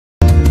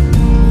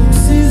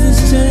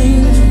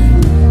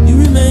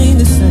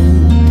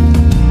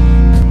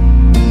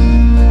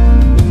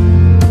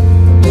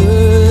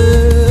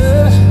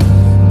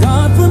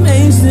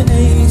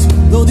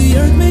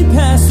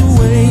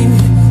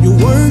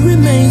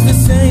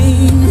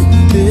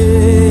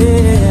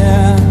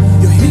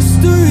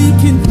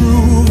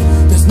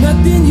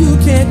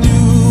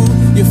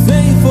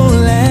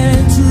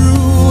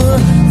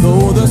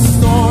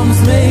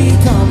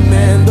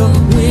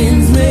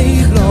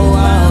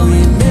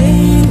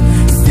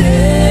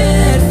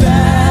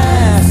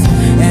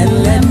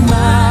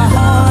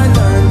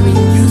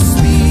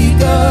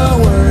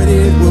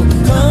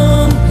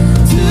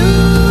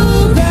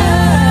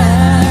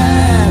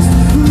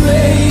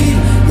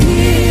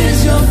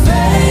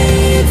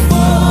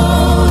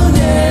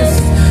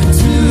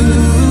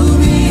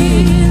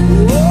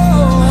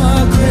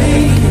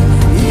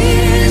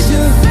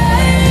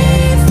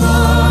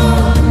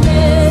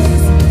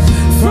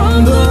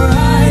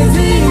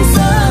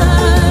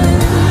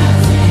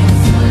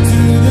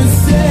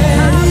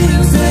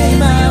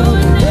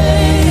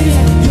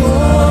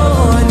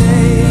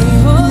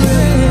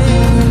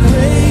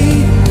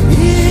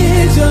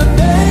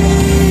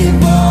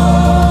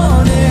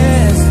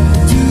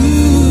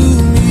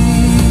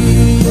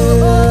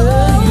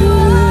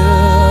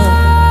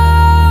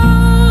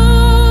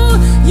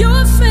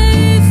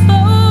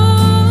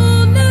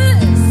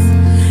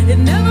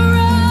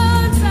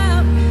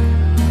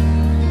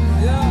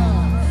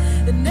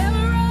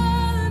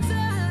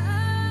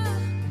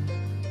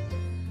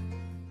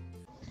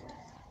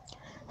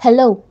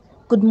Hello,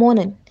 good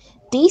morning.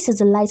 This is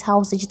the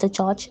Lighthouse Digital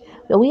Church,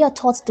 where we are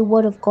taught the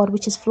Word of God,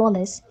 which is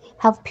flawless,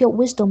 have pure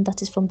wisdom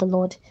that is from the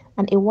Lord,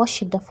 and a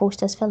worship that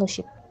fosters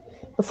fellowship.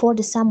 Before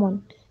the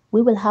sermon,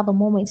 we will have a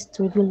moment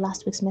to review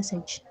last week's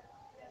message.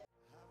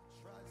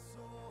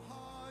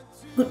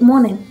 Good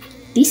morning.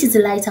 This is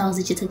the Lighthouse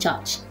Digital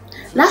Church.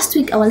 Last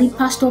week, our lead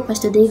pastor,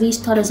 Pastor Davis,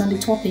 taught us on the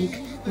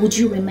topic, Would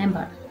You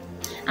Remember?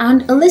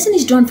 And a lesson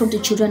is drawn from the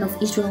children of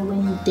Israel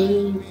when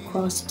they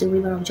crossed the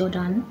river of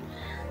Jordan.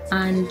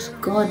 And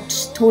God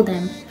told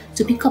them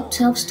to pick up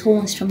 12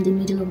 stones from the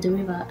middle of the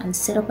river and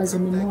set up as a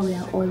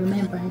memorial or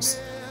remembrance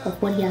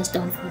of what He has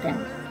done for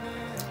them.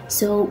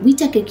 So we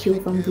take a cue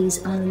from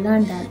this and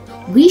learn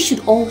that we should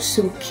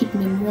also keep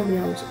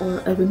memorials or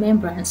a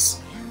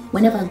remembrance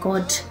whenever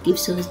God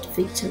gives us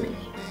victory.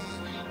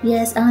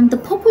 Yes, and the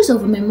purpose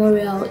of a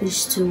memorial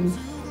is to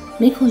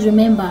make us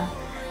remember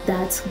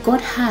that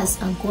God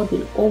has and God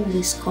will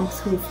always come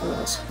through for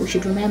us. We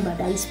should remember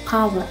that His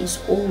power is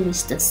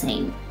always the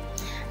same.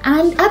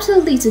 And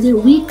absolutely today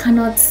we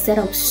cannot set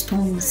up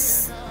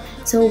stones.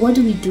 So what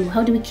do we do?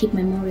 How do we keep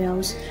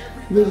memorials?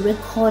 We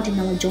record in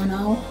our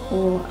journal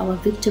or our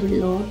victory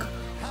log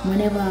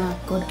whenever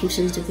God gives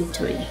us the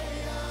victory.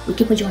 We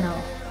keep a journal.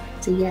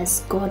 So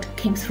yes, God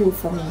came through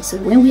for me. So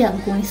when we are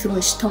going through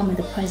a storm in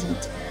the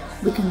present,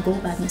 we can go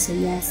back and say,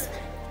 yes,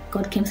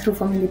 God came through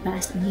for me in the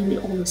past and He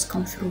will always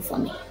come through for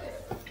me.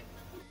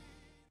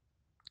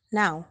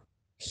 Now,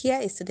 here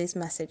is today's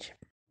message.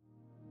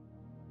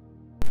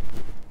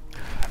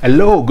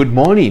 Hello, good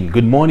morning.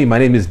 Good morning. My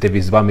name is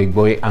Davis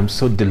Bamigboy. I'm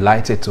so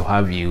delighted to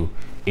have you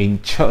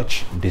in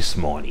church this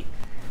morning.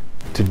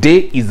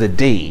 Today is the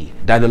day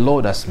that the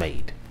Lord has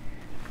made.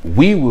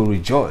 We will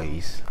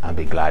rejoice and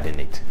be glad in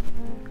it.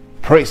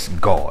 Praise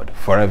God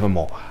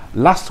forevermore.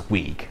 Last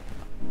week,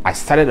 I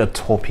started a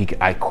topic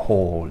I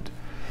called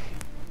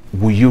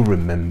Will You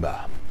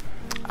Remember?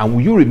 And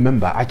Will You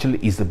Remember actually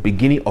is the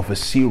beginning of a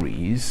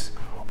series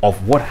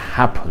of what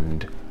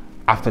happened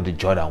after the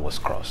Jordan was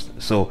crossed.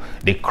 So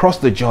they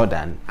crossed the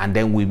Jordan, and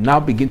then we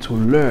now begin to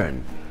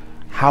learn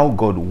how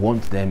God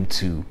wants them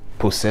to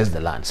possess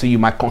the land. So you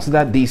might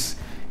consider this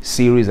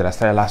series that I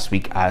started last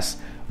week as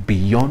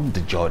Beyond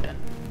the Jordan,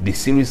 the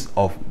series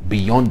of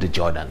Beyond the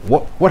Jordan.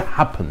 What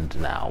happened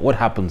now? What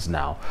happens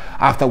now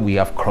after we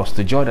have crossed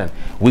the Jordan?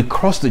 We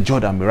crossed the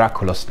Jordan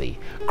miraculously.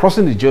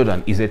 Crossing the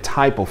Jordan is a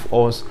type of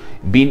us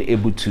being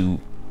able to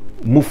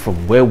move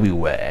from where we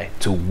were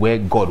to where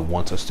God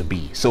wants us to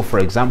be. So for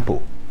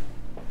example,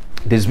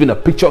 there's been a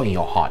picture in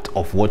your heart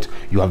of what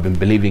you have been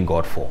believing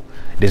God for.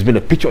 There's been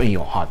a picture in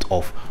your heart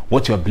of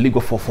what you have believed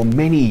God for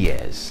many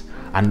years.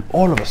 And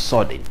all of a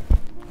sudden,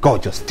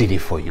 God just did it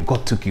for you.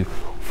 God took you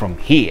from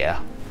here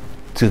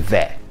to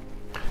there.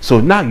 So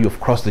now you've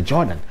crossed the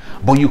Jordan.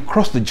 But you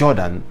crossed the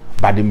Jordan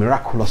by the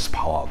miraculous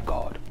power of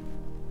God.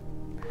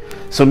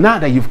 So now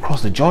that you've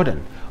crossed the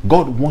Jordan,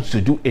 God wants to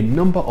do a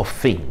number of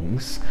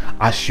things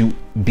as you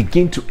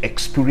begin to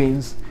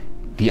experience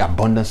the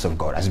abundance of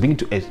God, as you begin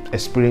to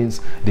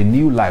experience the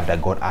new life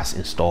that God has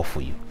in store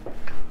for you.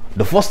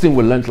 The first thing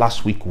we learned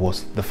last week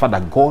was the fact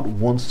that God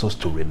wants us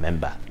to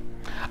remember.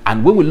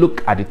 And when we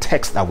look at the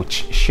text that we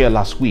shared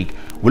last week,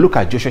 we look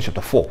at Joshua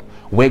chapter 4,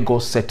 where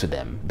God said to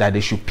them that they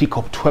should pick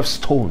up 12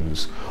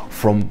 stones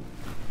from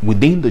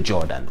within the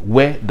Jordan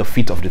where the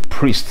feet of the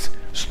priests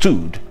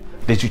stood.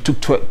 That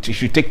you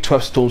should take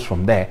 12 stones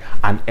from there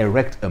and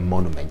erect a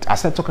monument. I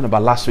started talking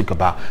about last week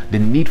about the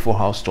need for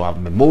us to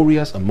have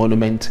memorials, a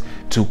monument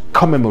to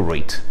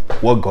commemorate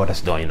what God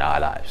has done in our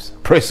lives.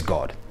 Praise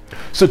God.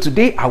 So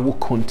today I will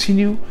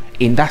continue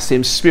in that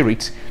same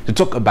spirit to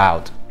talk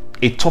about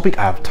a topic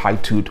I have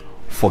titled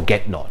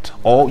Forget Not,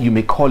 or you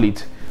may call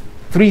it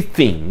 3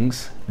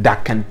 things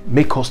that can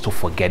make us to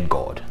forget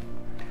God.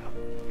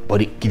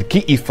 But the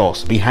key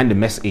ethos behind the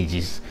message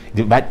is,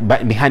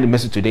 behind the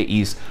message today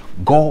is,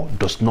 God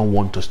does not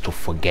want us to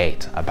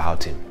forget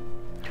about Him.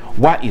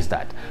 Why is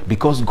that?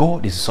 Because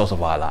God is the source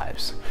of our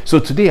lives. So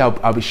today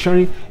I'll be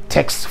sharing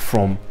texts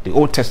from the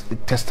Old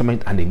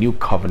Testament and the New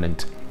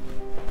Covenant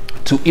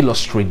to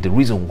illustrate the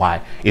reason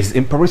why it's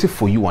imperative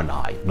for you and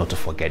I not to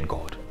forget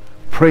God.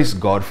 Praise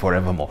God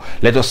forevermore.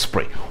 Let us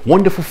pray.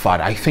 Wonderful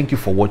Father, I thank you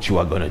for what you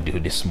are going to do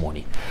this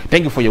morning.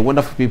 Thank you for your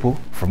wonderful people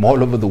from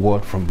all over the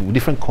world, from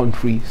different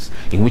countries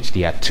in which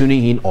they are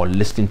tuning in or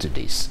listening to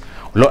this.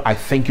 Lord, I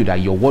thank you that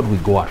your word will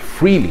go out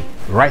freely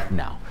right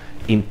now,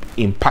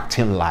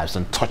 impacting lives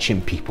and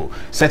touching people,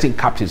 setting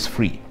captives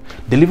free,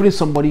 delivering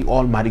somebody,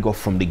 Almighty God,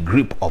 from the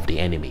grip of the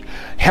enemy,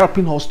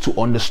 helping us to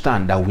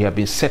understand that we have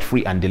been set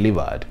free and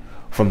delivered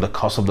from the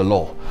curse of the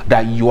law,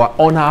 that you are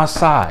on our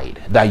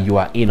side, that you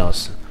are in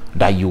us,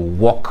 that you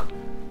walk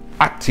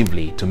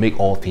actively to make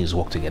all things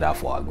work together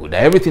for our good,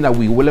 that everything that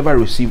we will ever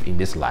receive in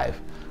this life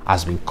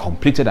has been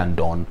completed and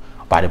done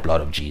by the blood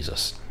of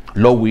Jesus.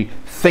 Lord, we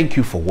thank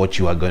you for what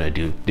you are going to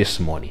do this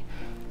morning.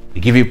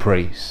 We give you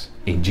praise.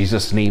 In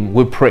Jesus' name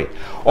we pray.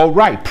 All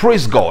right,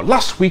 praise God.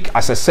 Last week,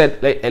 as I said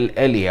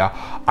earlier,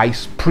 I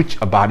preached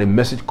about a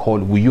message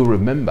called Will You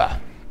Remember?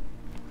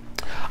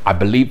 I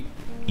believe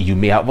you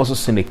may have also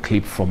seen a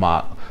clip from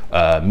our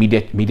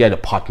media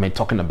department,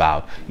 talking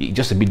about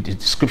just a bit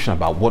description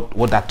about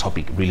what that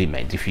topic really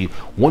meant. If you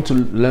want to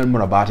learn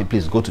more about it,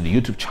 please go to the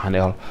YouTube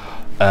channel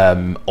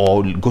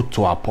or go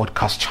to our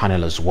podcast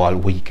channel as well,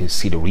 where you can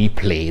see the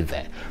replay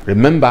there.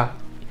 Remember,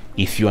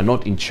 if you are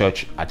not in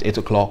church at 8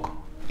 o'clock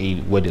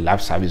where the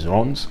live service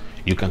runs,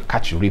 you can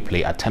catch a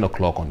replay at 10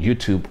 o'clock on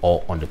YouTube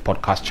or on the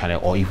podcast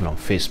channel or even on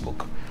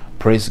Facebook.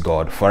 Praise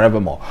God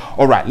forevermore.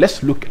 All right,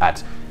 let's look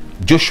at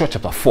Joshua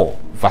chapter 4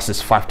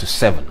 verses 5 to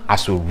 7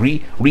 as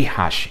we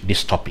rehash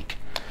this topic.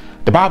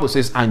 The Bible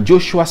says, and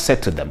Joshua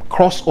said to them,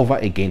 cross over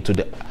again to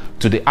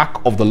the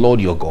ark of the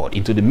Lord your God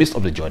into the midst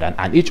of the Jordan,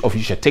 and each of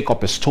you shall take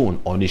up a stone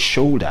on his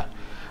shoulder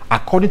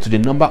according to the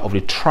number of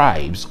the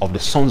tribes of the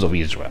sons of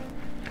Israel,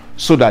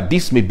 so that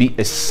this may be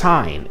a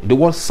sign. The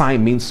word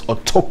sign means a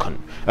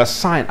token, a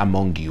sign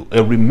among you,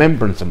 a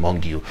remembrance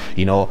among you.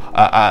 You know,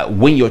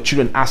 when your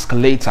children ask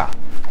later,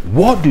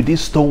 what do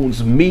these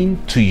stones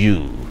mean to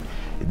you?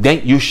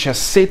 Then you shall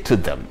say to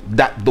them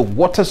that the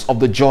waters of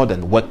the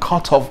Jordan were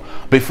cut off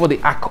before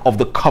the ark of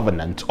the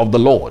covenant of the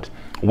Lord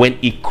when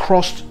he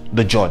crossed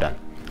the Jordan.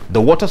 The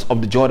waters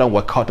of the Jordan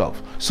were cut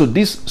off. So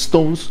these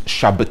stones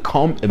shall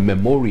become a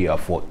memorial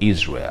for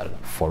Israel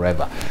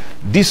forever.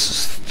 These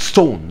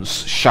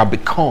stones shall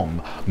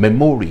become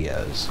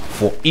memorials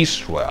for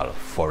Israel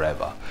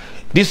forever.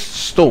 These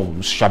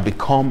stones shall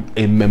become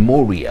a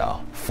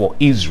memorial for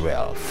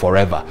Israel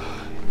forever.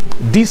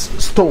 These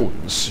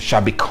stones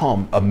shall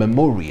become a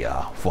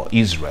memorial for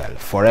Israel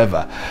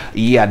forever.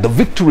 Yeah, the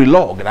victory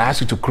log that I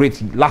asked you to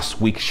create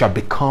last week shall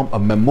become a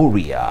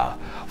memorial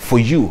for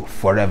you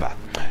forever.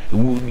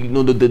 You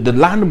know, the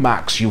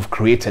landmarks you've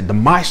created, the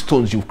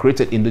milestones you've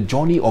created in the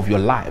journey of your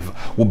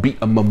life will be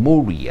a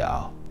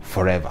memorial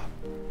forever.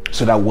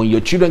 So that when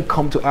your children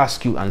come to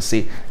ask you and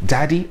say,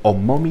 Daddy or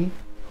Mommy,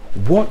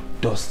 what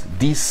does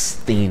this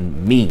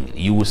thing mean?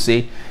 You will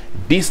say,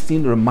 this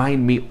thing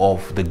remind me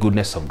of the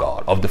goodness of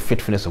God, of the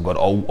faithfulness of God,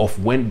 or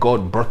of when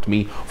God brought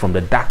me from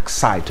the dark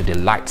side to the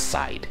light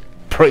side.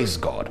 Praise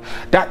God.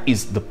 That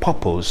is the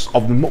purpose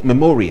of the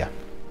memorial.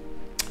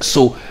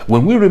 So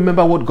when we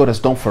remember what God has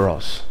done for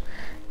us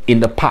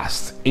in the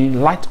past,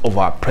 in light of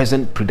our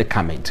present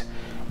predicament,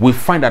 we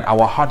find that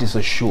our heart is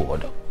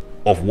assured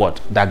of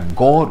what? That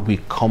God will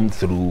come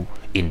through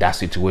in that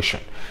situation.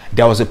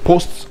 There was a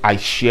post I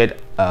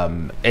shared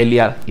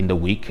earlier in the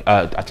week,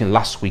 I think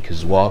last week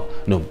as well,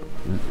 no,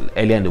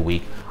 earlier in the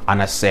week,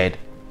 and I said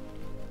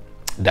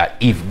that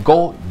if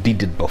God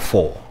did it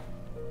before,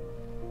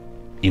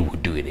 he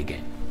would do it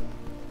again.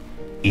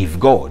 If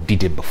God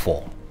did it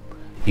before,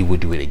 he would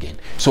do it again.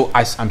 So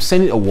I'm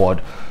sending a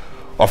word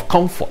of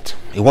comfort,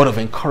 a word of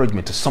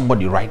encouragement to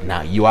somebody right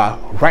now. You are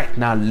right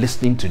now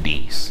listening to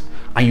this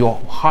and your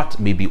heart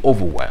may be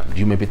overwhelmed.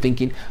 You may be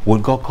thinking, will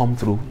God come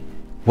through?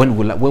 When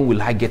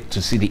will I get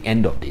to see the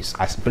end of this?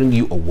 I bring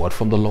you a word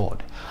from the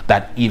Lord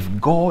that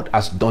if God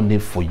has done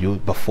it for you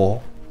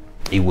before,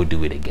 he will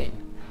do it again.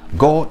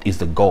 God is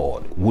the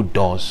God who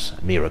does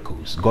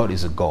miracles. God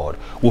is a God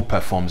who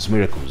performs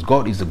miracles.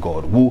 God is a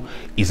God who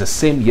is the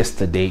same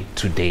yesterday,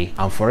 today,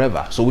 and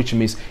forever. So which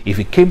means if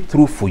he came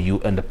through for you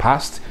in the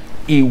past,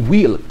 he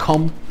will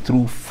come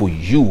through for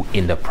you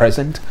in the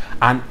present,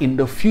 and in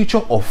the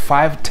future of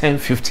 5, 10,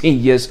 15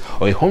 years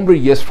or 100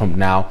 years from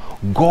now,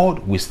 God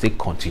will still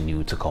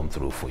continue to come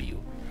through for you.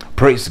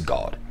 Praise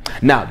God.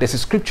 Now, there's a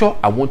scripture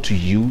I want to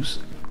use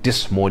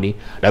this morning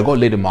that God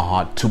laid in my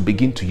heart to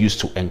begin to use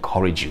to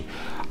encourage you.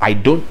 I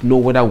don't know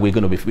whether we're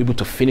going to be able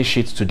to finish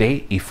it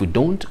today. If we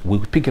don't, we'll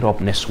pick it up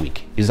next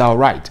week. Is that all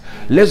right?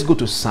 Let's go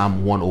to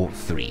Psalm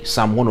 103.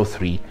 Psalm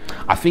 103.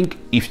 I think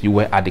if you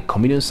were at the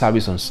communion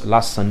service on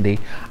last Sunday,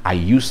 I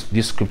used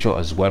this scripture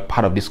as well,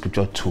 part of this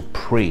scripture, to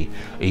pray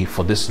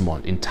for this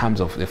month in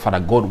terms of the Father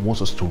God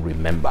wants us to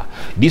remember.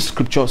 This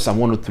scripture, Psalm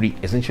 103,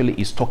 essentially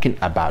is talking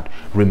about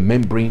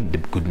remembering the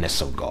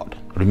goodness of God.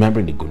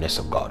 Remembering the goodness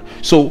of God.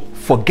 So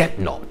forget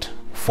not.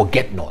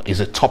 Forget not is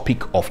a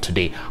topic of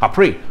today. I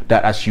pray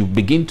that as you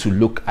begin to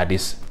look at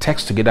this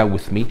text together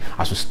with me,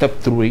 as we step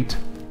through it,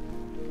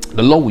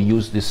 the Lord will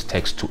use this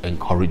text to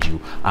encourage you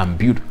and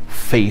build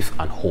faith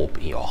and hope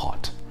in your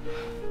heart.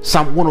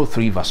 Psalm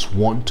 103 verse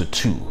 1 to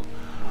 2.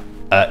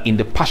 In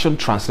the Passion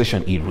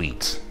Translation, it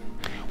reads,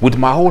 with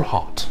my whole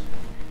heart,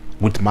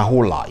 with my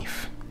whole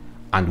life,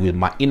 and with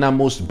my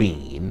innermost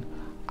being,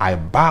 I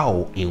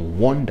bow in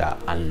wonder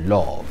and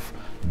love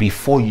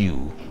before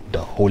you,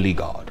 the Holy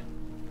God.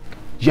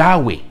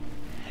 Yahweh,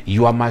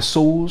 you are my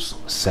soul's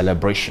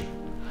celebration.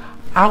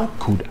 How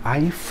could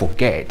I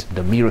forget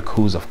the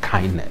miracles of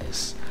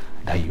kindness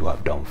that you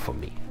have done for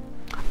me?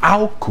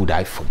 How could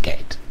I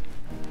forget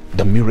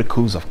the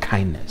miracles of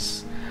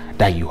kindness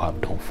that you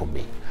have done for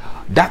me?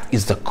 That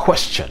is the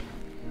question.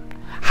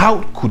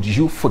 How could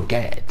you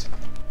forget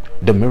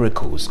the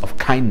miracles of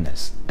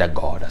kindness that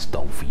God has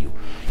done for you?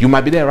 You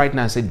might be there right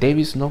now and say,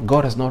 Davis, no,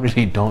 God has not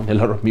really done a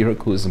lot of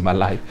miracles in my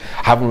life.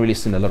 I haven't really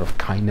seen a lot of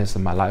kindness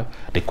in my life.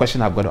 The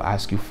question I've got to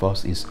ask you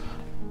first is,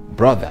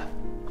 brother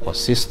or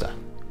sister,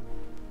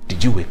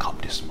 did you wake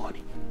up this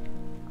morning?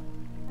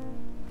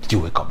 Did you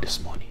wake up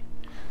this morning?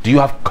 Do you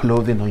have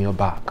clothing on your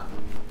back?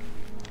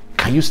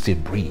 Can you still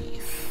breathe?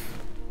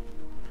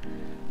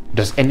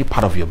 Does any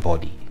part of your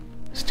body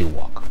still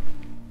work?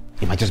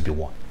 It might just be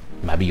one.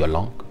 It might be your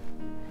lung.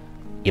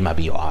 It might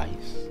be your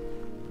eyes.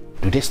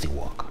 Do they still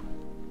work?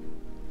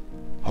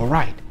 All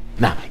right.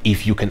 Now,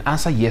 if you can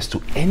answer yes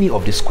to any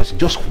of these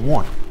questions, just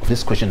one of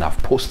these questions I've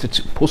posted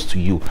to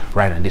you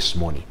right now this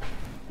morning,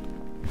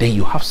 then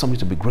you have something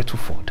to be grateful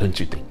for, don't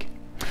you think?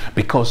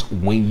 Because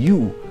when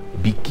you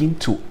begin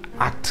to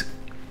act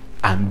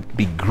and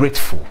be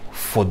grateful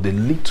for the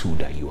little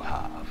that you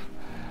have,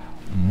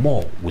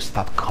 more will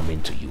start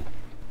coming to you.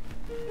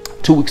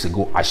 2 weeks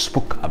ago, I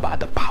spoke about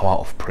the power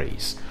of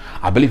praise.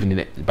 I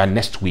believe by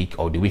next week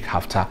or the week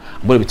after,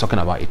 I'm going to be talking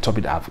about a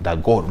topic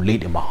that God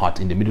laid in my heart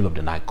in the middle of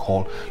the night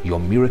called Your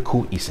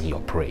Miracle is in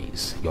Your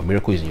Praise. Your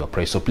miracle is in your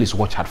praise. So please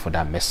watch out for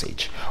that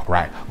message,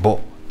 right?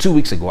 But 2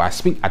 weeks ago, I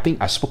think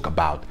I spoke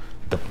about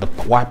the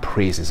why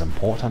praise is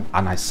important.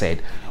 And I said,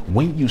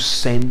 when you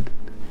send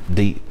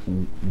the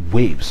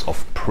waves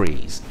of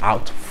praise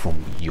out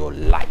from your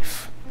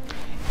life,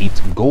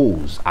 it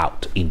goes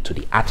out into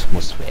the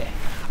atmosphere,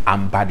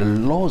 and by the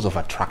laws of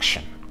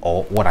attraction,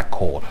 or what I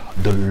call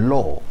the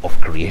law of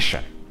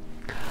creation,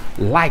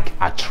 like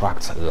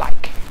attracts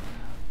like.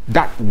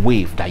 That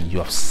wave that you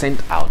have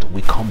sent out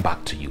will come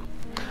back to you.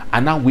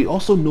 And now we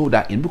also know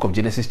that in the book of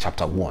Genesis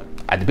chapter 1,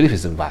 I believe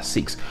it's in verse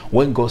 6,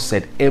 when God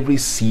said every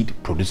seed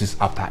produces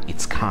after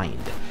its kind,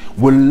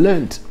 we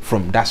learned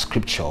from that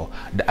scripture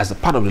that as a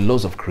part of the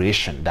laws of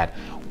creation, that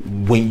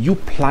when you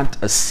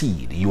plant a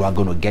seed, you are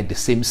going to get the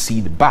same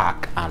seed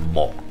back and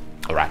more.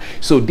 All right.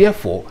 So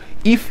therefore,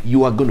 if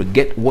you are going to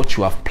get what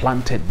you have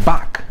planted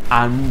back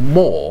and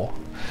more,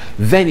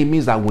 then it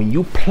means that when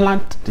you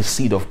plant the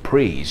seed of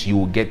praise, you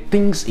will get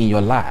things in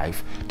your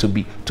life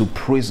to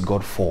praise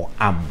God for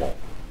and more.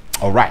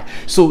 All right.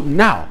 So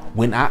now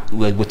when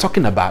we're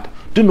talking about,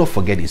 do not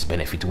forget his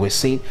benefit, we're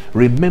saying,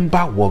 remember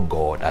what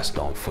God has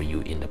done for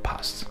you in the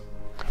past.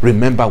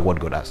 Remember what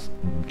God has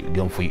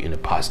done for you in the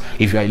past.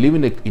 If you are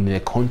living in a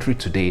country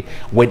today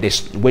where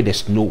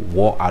there's no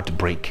war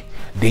outbreak,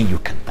 then you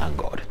can thank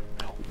God.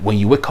 When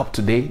you wake up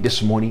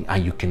this morning,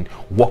 and you can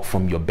walk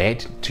from your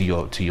bed to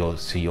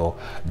your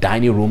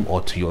dining room,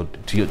 or to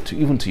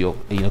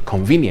your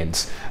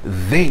convenience,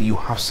 then you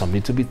have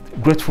something to be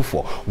grateful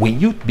for. When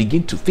you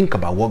begin to think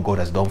about what God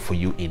has done for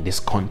you in this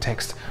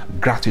context,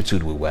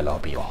 gratitude will well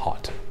up in your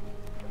heart.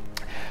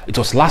 It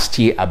was last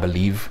year, I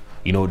believe,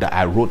 that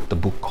I wrote the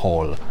book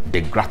called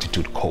The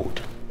Gratitude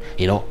Code.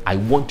 I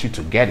want you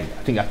to get it.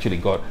 I think I actually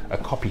got a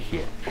copy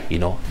here,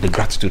 The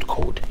Gratitude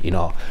Code.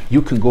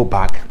 You can go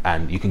back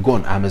and you can go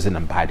on Amazon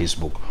and buy this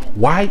book.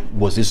 Why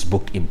was this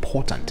book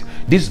important?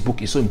 This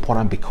book is so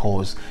important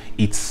because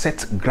it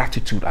sets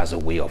gratitude as a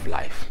way of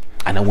life.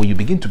 And then when you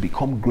begin to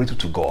become grateful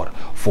to God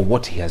for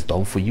what he has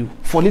done for you,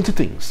 for little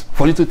things,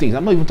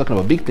 I'm not even talking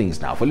about big things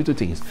now, for little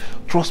things,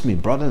 trust me,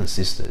 brothers and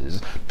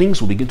sisters,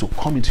 things will begin to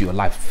come into your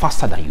life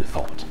faster than you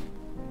thought.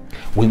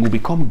 When we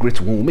become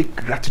grateful, when we make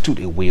gratitude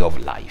a way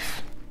of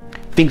life,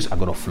 things are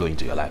going to flow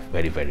into your life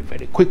very, very,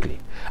 very quickly.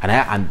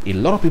 And a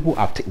lot of people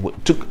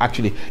took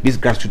actually this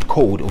gratitude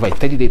code over a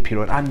 30-day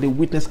period, and they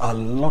witnessed a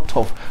lot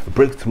of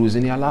breakthroughs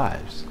in their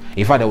lives.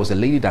 In fact, there was a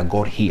lady that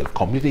got healed,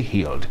 completely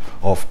healed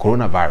of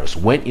coronavirus.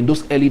 When in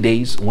those early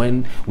days,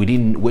 when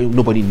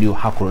nobody knew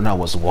how corona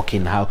was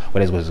working,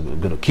 whether it was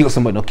going to kill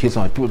somebody, not kill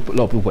somebody, a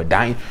lot of people were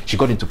dying. She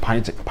got into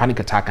panic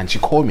attack, and she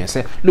called me and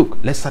said, "Look,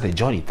 let's start a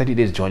journey, 30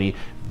 days journey,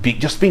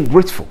 just being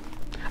grateful."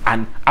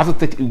 And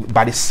after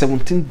by the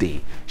 17th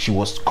day, she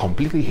was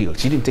completely healed.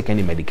 She didn't take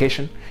any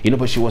medication,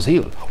 but she was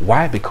healed.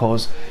 Why?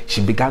 Because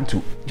she began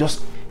to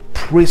just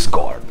praise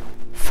God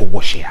for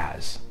what she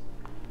has.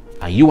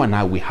 And you and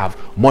I, we have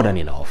more than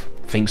enough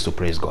things to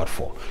praise God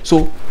for.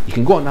 So you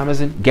can go on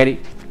Amazon, get it.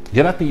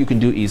 The other thing you can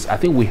do is, I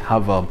think we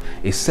have a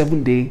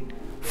 7-day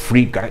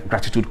free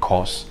gratitude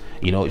course.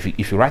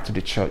 If you write to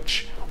the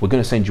church, we're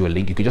going to send you a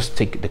link. You can just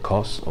take the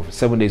course of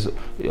 7 days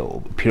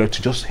period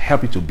to just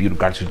help you to build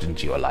gratitude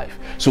into your life.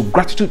 So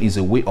gratitude is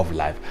a way of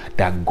life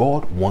that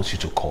God wants you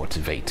to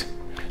cultivate.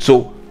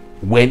 So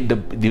when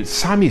the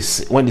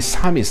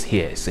psalmist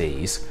here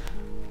says,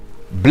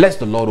 "Bless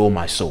the Lord, O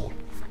my soul,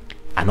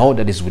 and all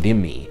that is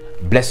within me,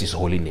 bless his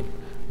holy name.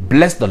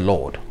 Bless the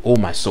Lord, O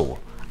my soul,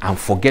 and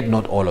forget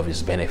not all of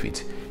his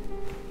benefits."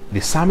 The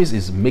psalmist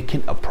is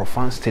making a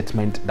profound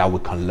statement that we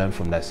can learn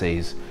from, that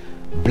says,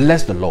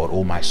 "Bless the Lord,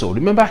 O my soul."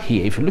 Remember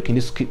here, if you look in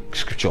this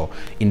scripture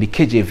in the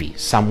KJV,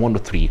 Psalm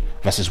 103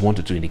 verses 1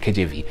 to 2 in the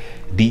KJV,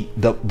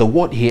 the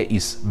word here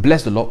is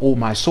 "bless the Lord, O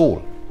my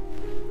soul."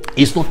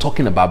 It's not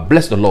talking about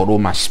 "bless the Lord, O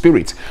my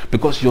spirit,"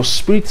 because your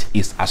spirit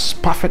is as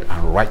perfect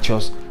and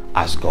righteous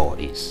as God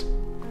is.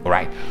 All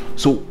right.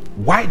 So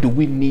why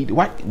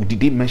did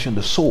they mention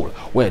the soul?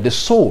 Well, the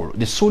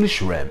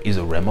soulish realm is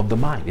a realm of the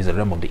mind, is a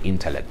realm of the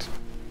intellect,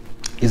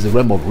 is a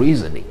realm of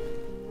reasoning.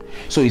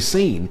 So he's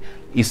saying,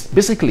 it's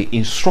basically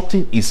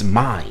instructing his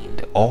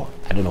mind, or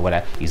I don't know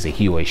whether it's a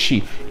he or a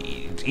she.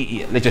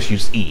 Let's just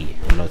use he.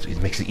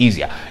 It makes it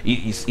easier.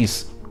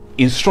 It's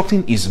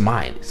instructing his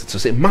mind to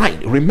say,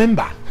 "Mind,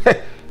 remember,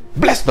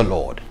 bless the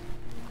Lord."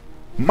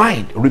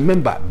 Mind,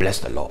 remember, bless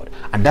the Lord.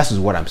 And that is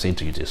what I'm saying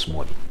to you this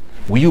morning.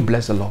 Will you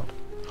bless the Lord?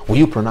 Will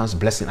you pronounce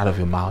blessing out of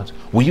your mouth?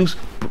 Will you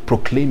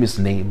proclaim his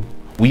name?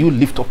 Will you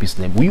lift up his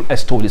name? Will you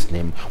extol his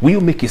name? Will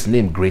you make his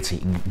name great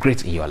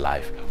in your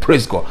life?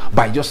 Praise God.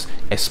 By just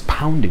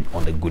expounding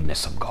on the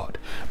goodness of God.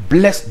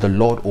 Bless the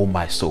Lord, O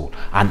my soul,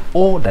 and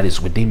all that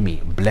is within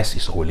me, bless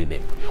his holy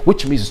name.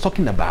 Which means it's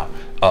talking about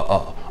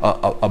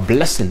a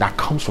blessing that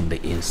comes from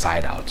the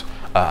inside out.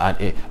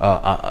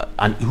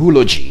 An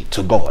eulogy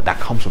to God that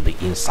comes from the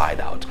inside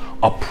out.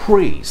 A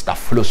praise that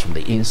flows from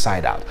the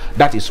inside out.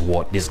 That is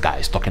what this guy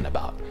is talking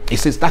about. He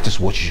says that is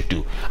what you should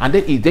do. And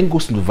then he then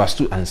goes into verse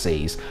 2 and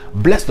says,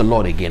 bless the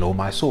Lord again, O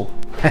my soul.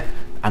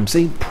 I'm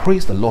saying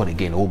praise the Lord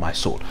again, O my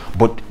soul.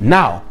 But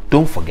now,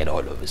 don't forget all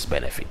of his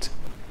benefit.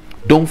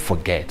 Don't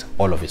forget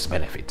all of his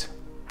benefit.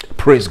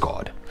 Praise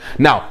God.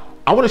 Now,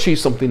 I want to show you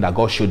something that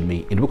God showed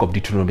me in the book of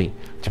Deuteronomy,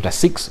 chapter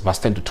 6, verse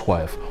 10 to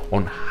 12,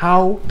 on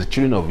how the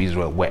children of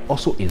Israel were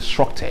also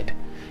instructed,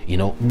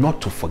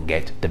 not to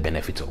forget the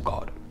benefits of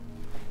God.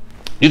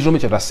 Deuteronomy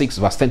chapter 6,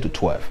 verse 10 to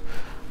 12.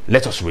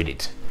 Let us read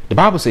it. The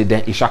Bible says,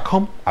 then it shall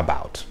come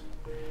about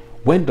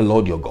when the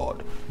Lord your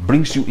God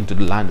brings you into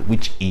the land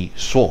which he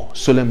swore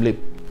solemnly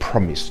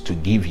promised to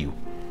give you,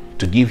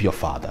 to give your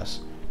fathers,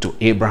 to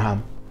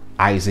Abraham,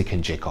 Isaac,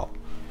 and Jacob,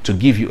 to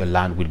give you a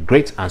land with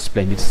great and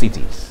splendid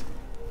cities,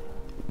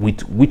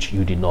 with which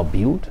you did not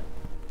build,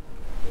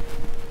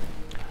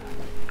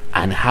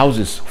 and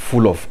houses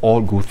full of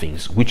all good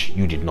things which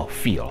you did not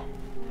fill,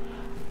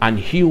 and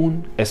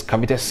hewn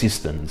excavated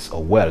cisterns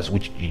or wells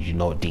which you did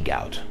not dig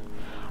out,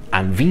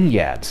 and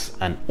vineyards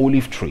and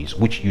olive trees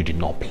which you did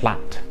not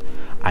plant,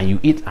 and you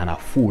eat and are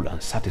full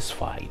and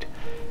satisfied.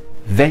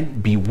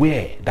 Then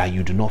beware that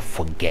you do not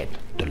forget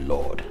the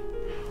Lord,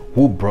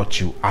 who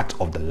brought you out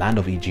of the land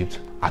of Egypt,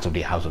 out of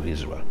the house of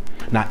Israel.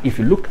 Now, if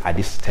you look at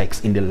this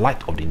text in the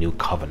light of the new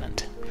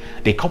covenant,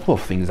 there are a couple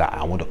of things that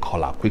I want to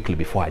call out quickly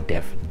before I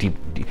dig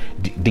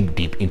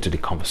deep into the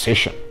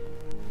conversation.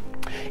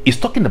 It's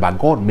talking about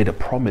God made a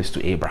promise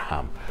to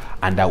Abraham,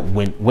 and that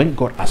when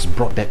God has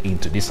brought them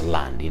into this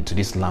land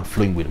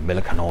flowing with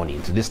milk and honey,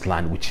 into this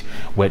land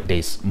where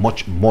there's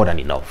much more than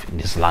enough, in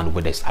this land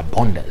where there's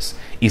abundance,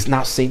 He's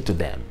now saying to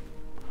them,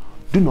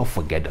 do not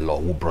forget the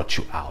Lord who brought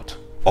you out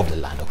of the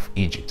land of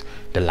Egypt,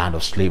 the land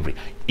of slavery.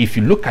 If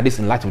you look at this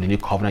in light of the new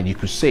covenant, you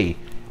could say,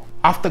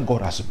 after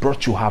God has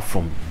brought you out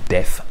from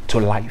death to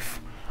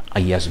life,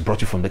 and he has brought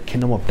you from the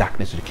kingdom of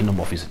darkness to the kingdom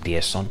of his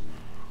dear son,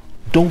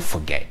 don't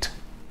forget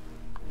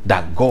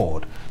that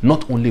God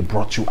not only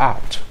brought you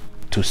out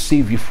to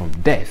save you from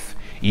death,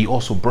 he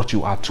also brought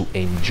you out to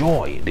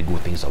enjoy the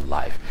good things of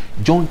life.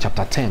 John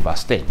chapter 10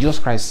 verse 10, Jesus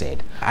Christ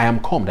said, I am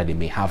come that they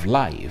may have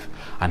life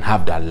and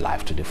have that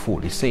life to the full.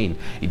 He's saying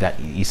that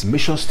his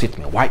mission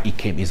statement, why he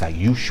came, is that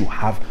you should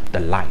have the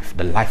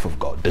life of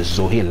God, the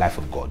Zoe life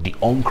of God, the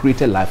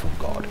uncreated life of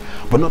God.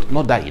 But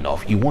not that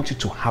enough. He wants you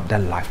to have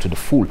that life to the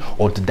full,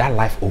 until that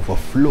life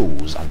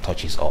overflows and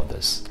touches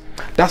others.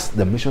 That's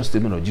the mission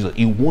statement of Jesus.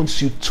 He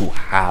wants you to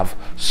have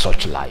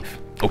such life.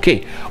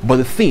 Okay, but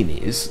the thing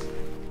is,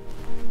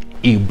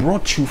 he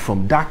brought you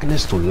from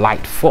darkness to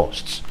light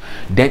first.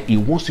 Then he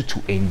wants you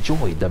to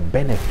enjoy the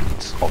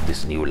benefits of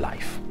this new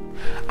life.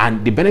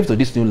 And the benefit of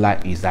this new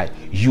life is that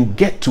you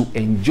get to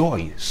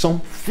enjoy some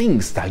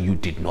things that you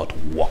did not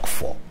work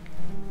for.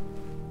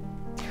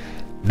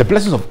 The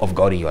blessings of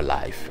God in your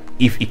life,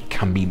 if it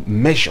can be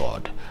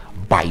measured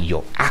by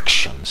your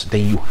actions,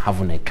 then you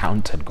haven't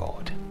encountered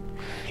God.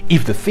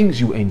 If the things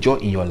you enjoy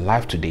in your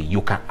life today,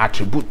 you can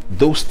attribute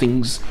those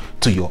things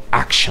to your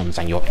actions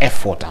and your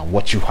effort and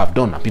what you have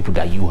done and people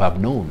that you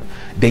have known,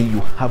 then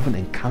you haven't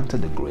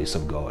encountered the grace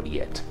of God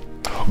yet.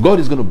 God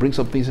is going to bring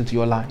some things into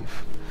your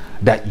life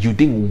that you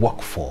didn't work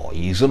for.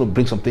 He's going to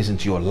bring some things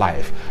into your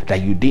life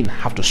that you didn't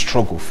have to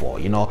struggle for.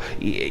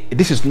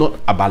 This is not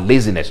about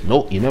laziness.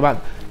 No,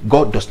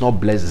 God does not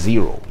bless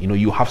zero.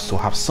 You have to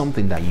have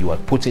something that you are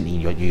putting in,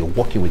 you're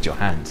working with your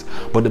hands.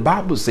 But the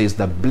Bible says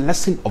the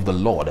blessing of the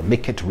Lord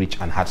maketh rich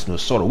and has no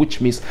sorrow,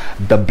 which means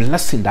the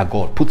blessing that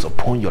God puts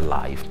upon your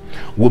life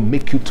will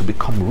make you to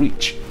become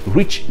rich.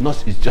 Rich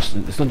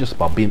it's not just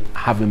about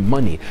having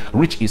money.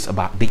 Rich is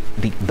about the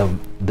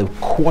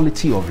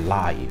quality of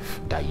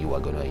life that you are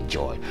going to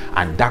enjoy,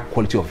 and that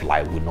quality of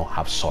life will not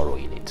have sorrow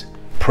in it.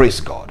 Praise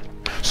God.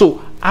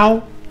 So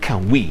how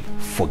can we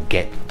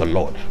forget the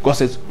Lord? God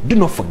says, do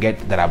not forget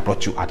that I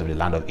brought you out of the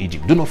land of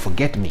Egypt. Do not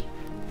forget me.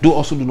 Do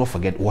not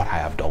forget what I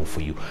have done for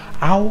you.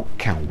 How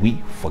can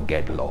we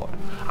forget the Lord?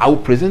 I will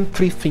present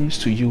 3 things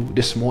to you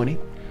this morning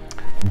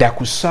that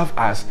could serve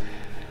as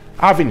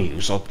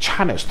avenues or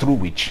channels through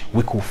which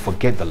we could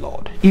forget the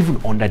Lord,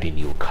 even under the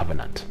new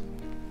covenant.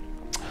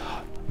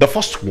 The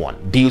first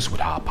one deals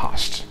with our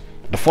past.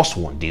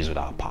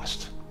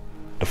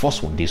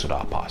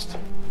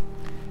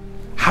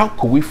 How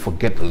could we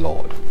forget the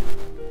Lord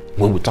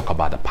when we talk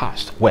about the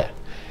past? Well,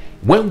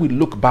 when we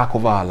look back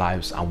over our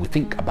lives and we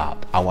think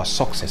about our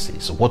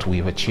successes, what we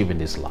have achieved in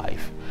this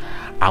life,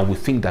 and we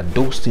think that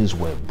those things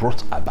were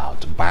brought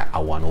about by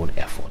our own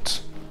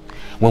efforts,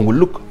 When we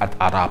look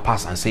at our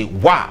past and say,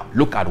 wow,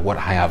 look at what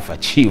I have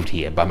achieved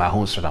here by my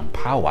own strength and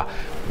power,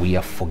 we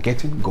are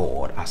forgetting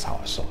God as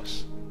our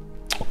source.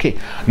 Okay,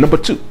 number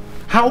two,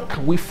 how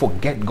can we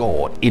forget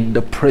God in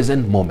the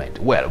present moment?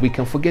 Well, we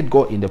can forget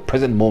God in the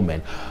present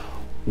moment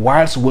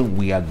whilst when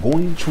we are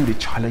going through the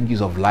challenges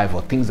of life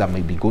or things that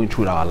may be going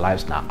through our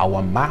lives now,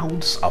 our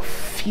mouths are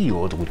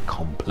filled with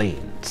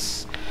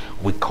complaints.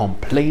 We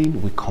complain,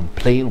 we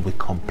complain, we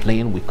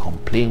complain, we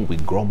complain, we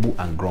grumble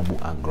and grumble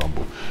and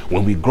grumble.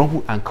 When we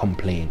grumble and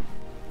complain,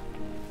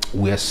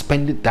 we are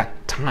spending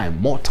that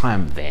time, more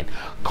time than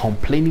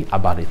complaining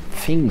about the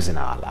things in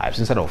our lives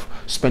instead of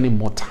spending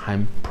more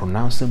time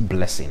pronouncing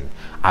blessing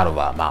out of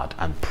our mouth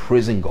and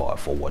praising God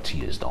for what He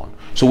has done.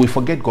 So we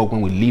forget God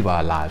when we live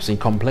our lives in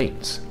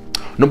complaints.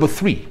 Number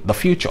three, the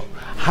future.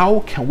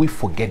 How can we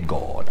forget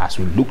God as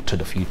we look to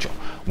the future?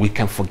 We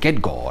can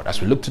forget God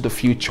as we look to the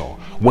future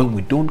when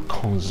we don't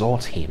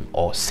consult Him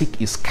or seek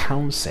His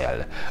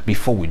counsel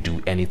before we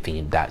do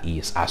anything that He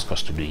has asked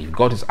us to do. If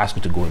God is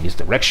asking you to go in this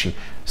direction,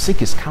 seek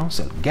His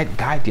counsel. Get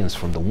guidance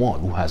from the one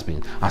who has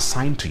been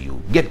assigned to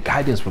you. Get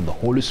guidance from the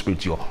Holy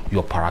Spirit, your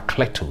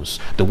Paracletos,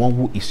 the one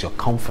who is your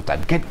comforter.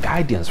 Get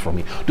guidance from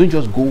Him. Don't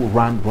just go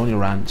running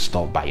around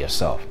stuff by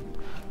yourself.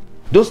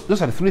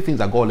 Those are the three things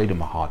that God laid in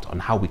my heart on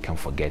how we can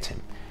forget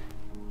Him.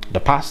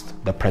 The past,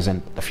 the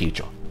present, the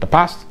future. The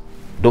past,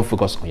 don't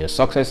focus on your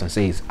success and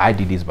say, I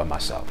did this by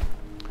myself.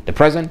 The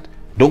present,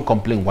 don't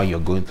complain while you're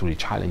going through the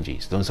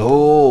challenges. Don't say,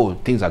 oh,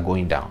 things are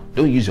going down.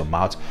 Don't use your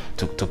mouth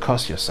to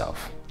curse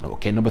yourself.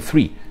 Okay, number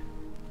three,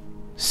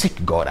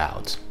 seek God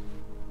out.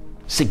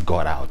 Seek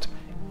God out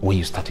when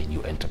you start a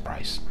new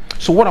enterprise.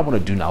 So what I want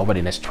to do now over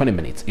the next 20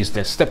 minutes is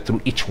to step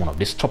through each one of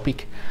this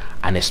topic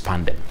and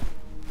expand them.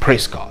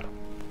 Praise God.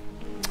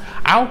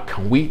 How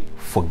can we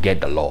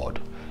forget the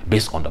Lord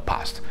based on the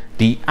past?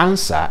 The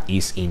answer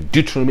is in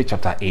Deuteronomy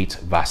chapter 8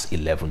 verse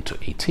 11 to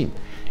 18.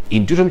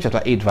 In Deuteronomy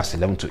chapter 8 verse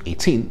 11 to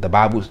 18, the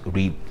Bible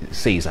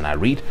says, and I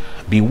read,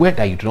 beware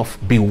that you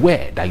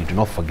do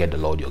not forget the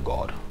Lord your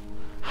God.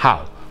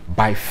 How?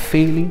 By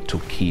failing to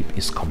keep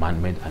His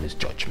commandment and His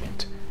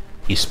judgment,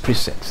 His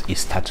precepts, His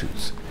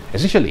statutes.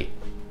 Essentially,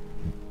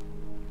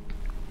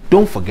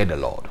 don't forget the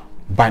Lord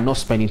by not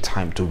spending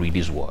time to read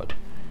His word.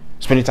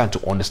 Spending time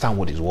to understand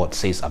what His word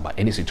says about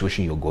any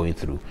situation you're going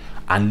through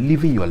and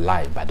living your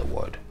life by the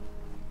word.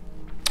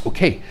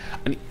 Okay,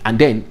 and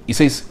then it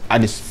says,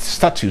 and His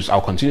statutes,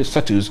 I'll continue,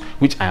 statutes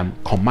which I am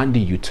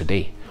commanding you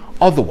today.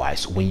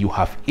 Otherwise, when you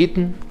have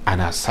eaten and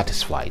are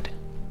satisfied,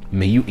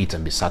 may you eat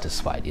and be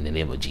satisfied in the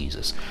name of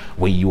Jesus.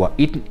 When you are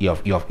eaten, you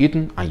have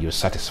eaten and you're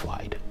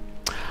satisfied,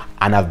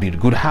 and have built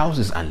good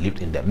houses and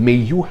lived in them. May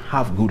you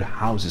have good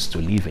houses to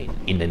live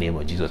in the name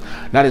of Jesus.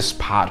 That is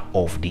part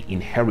of the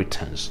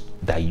inheritance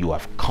that you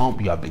have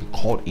been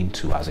called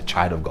into as a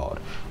child of God.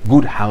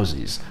 Good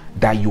houses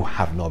that you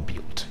have not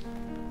built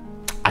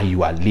and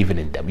you are living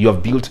in them. You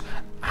have built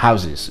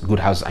houses, good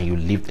houses, and you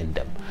lived in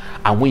them.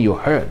 And when your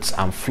herds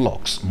and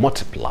flocks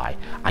multiply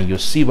and your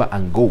silver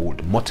and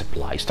gold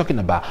multiply, it's talking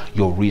about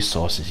your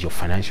resources, your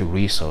financial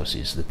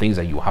resources, the things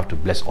that you have to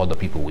bless other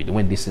people with.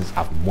 When these things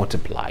have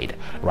multiplied,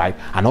 right,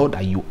 and all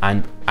that you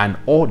and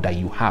all that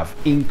you have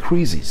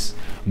increases,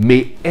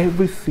 may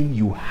everything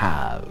you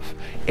have,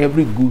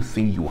 every good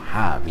thing you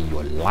have in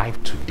your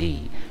life today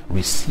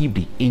receive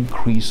the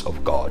increase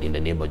of God in the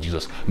name of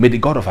Jesus. May the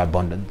God of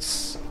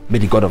abundance, may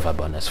the God of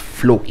abundance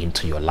flow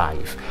into your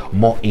life,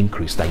 more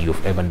increase than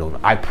you've ever known.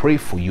 I pray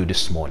for you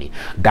this morning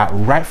that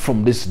right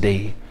from this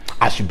day,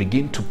 as you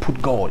begin to put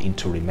God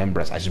into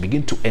remembrance, as you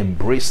begin to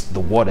embrace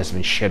the word that's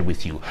been shared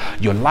with you,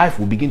 your life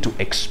will begin to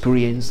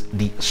experience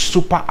the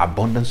super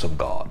abundance of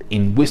God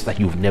in ways that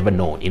you've never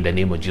known in the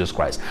name of Jesus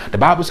Christ. The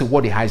Bible says,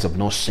 what the eyes have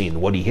not seen,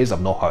 what the ears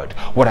have not heard,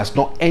 what has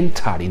not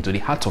entered into the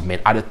heart of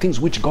men are the things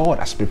which God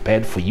has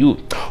prepared for you.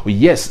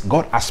 Yes,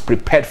 God has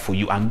prepared for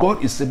you, and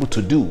God is able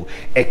to do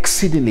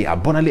exceedingly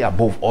abundantly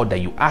above all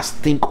that you ask,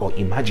 think, or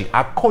imagine,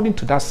 according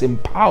to that same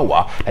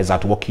power that is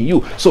at work in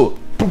you. So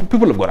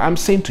people of God, I'm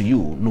saying to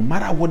you, no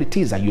matter what it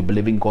is that you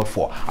believe in God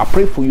for, I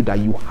pray for you that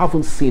you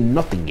haven't seen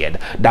nothing yet,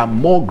 that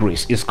more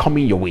grace is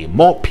coming your way,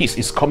 more peace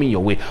is coming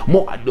your way,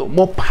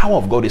 more power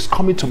of God is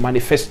coming to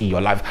manifest in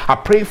your life. I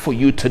pray for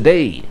you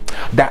today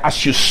that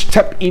as you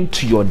step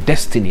into your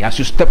destiny, as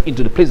you step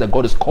into the place that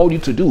God has called you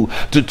to do,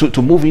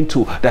 to move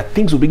into, that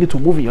things will begin to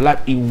move in your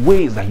life in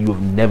ways that you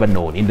have never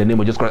known. In the name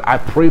of Jesus Christ, I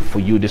pray for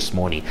you this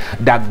morning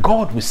that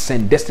God will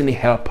send destiny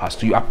helpers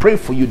to you. I pray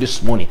for you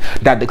this morning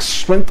that the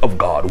strength of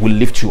God will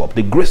lift you up,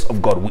 the grace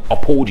of God will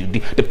uphold you,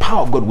 the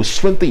power of God will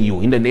strengthen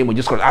you in the name of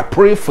Jesus Christ. I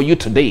pray for you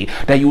today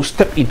that you will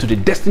step into the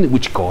destiny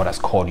which God has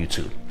called you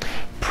to.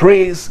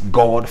 Praise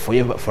God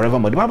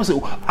forevermore. The Bible says,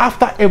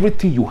 after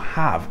everything you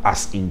have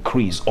has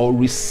increased or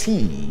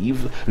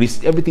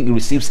everything it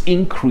receives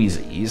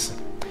increases.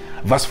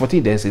 Verse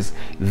 14 then says,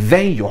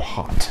 then your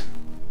heart,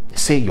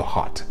 say your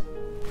heart,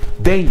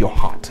 then your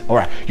heart, all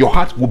right, your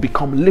heart will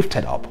become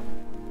lifted up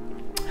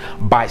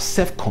by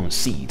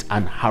self-conceit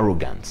and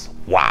arrogance.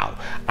 Wow.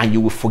 And you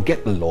will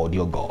forget the Lord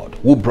your God,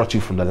 who brought you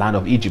from the land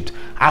of Egypt,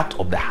 out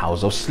of the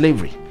house of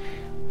slavery.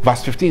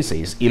 Verse 15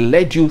 says, He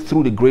led you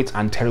through the great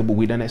and terrible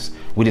wilderness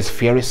with his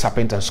fiery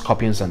serpents and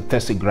scorpions and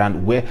thirsty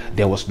ground where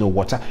there was no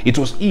water. It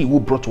was he who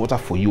brought water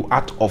for you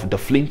out of the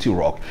flinty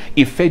rock.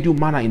 He fed you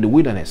manna in the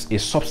wilderness, a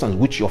substance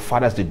which your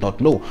fathers did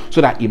not know, so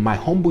that he might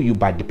humble you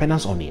by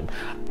dependence on him,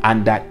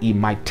 and that he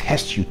might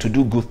test you to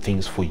do good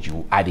things for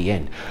you at the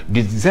end.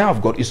 The desire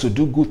of God is to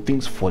do good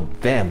things for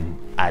them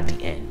at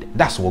the end.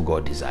 That's what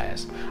God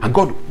desires. And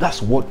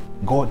that's what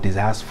God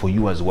desires for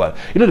you as well.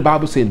 You know, the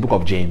Bible says in the book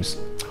of James,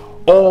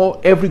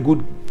 every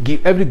good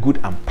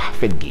and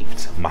perfect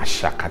gift,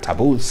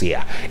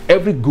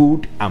 every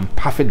good and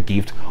perfect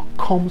gift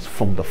comes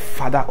from the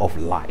Father of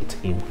light.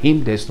 In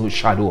him there's no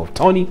shadow of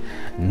turning,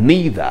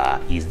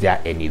 neither is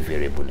there any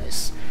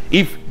variableness.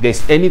 If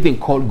there's anything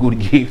called good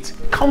gift,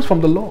 it comes from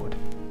the Lord.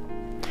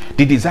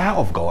 The desire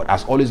of God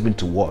has always been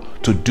to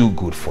what? To do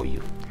good for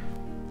you.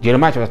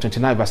 Jeremiah chapter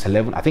 29 verse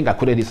 11, I think I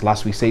quoted this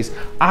last week, says,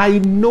 I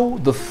know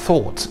the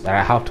thoughts that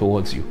I have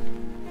towards you,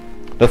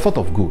 the thought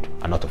of good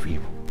and not of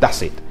evil.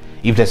 That's it.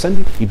 If there's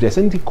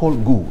anything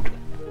called good,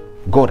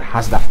 God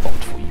has that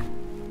thought for you.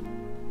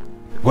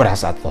 God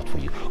has that thought for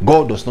you.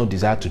 God does not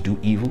desire to do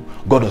evil.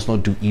 God does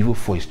not do evil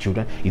for his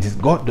children.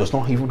 God does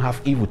not even have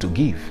evil to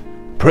give.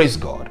 Praise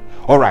God.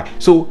 All right.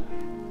 So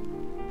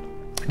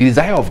the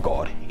desire of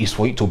God is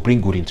for you to bring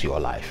good into your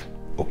life.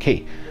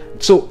 Okay.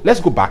 So let's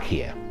go back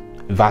here.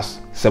 Verse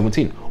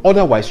 17.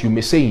 Otherwise you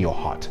may say in your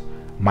heart,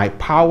 my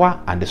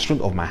power and the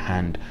strength of my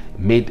hand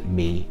made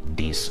me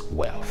this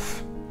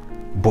wealth.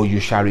 But you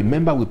shall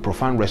remember with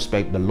profound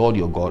respect the Lord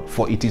your God,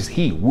 for it is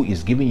he who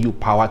is giving you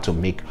power to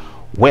make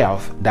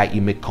wealth, that he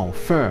may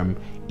confirm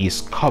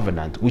his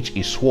covenant, which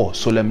he swore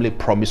solemnly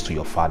promised to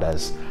your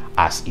fathers,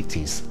 as it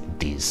is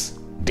this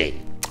day.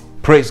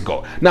 Praise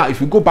God. Now, if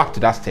we go back to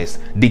that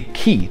text, the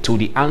key to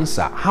the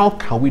answer, how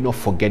can we not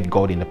forget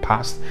God in the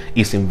past,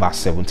 is in verse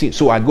 17.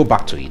 So I go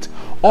back to it.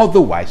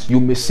 Otherwise, you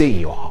may say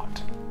in your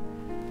heart,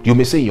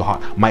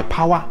 my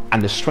power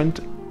and the strength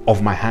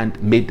of my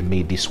hand made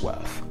me this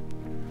wealth.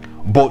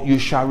 But you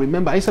shall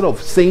remember, instead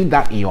of saying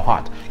that in your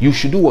heart, you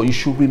should do what? You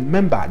should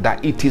remember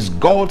that it is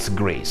God's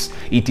grace.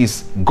 It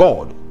is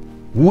God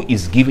who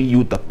is giving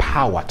you the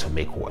power to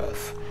make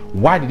wealth.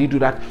 Why did he do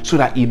that? So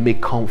that he may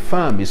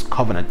confirm his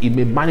covenant. He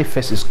may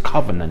manifest his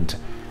covenant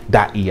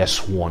that he has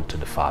sworn to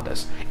the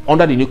fathers.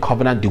 Under the new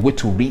covenant, the way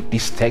to read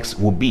this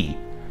text will be,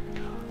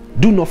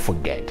 do not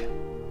forget.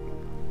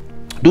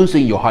 Don't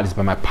say in your heart, it's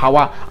by my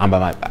power and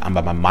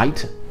by my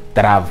might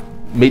that I've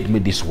made me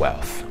this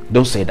wealth.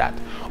 Don't say that.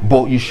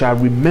 But you shall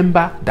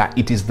remember that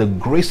it is the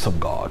grace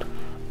of God,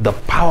 the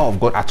power of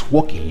God at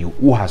work in you,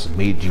 who has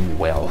made you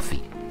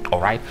wealthy.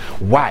 All right.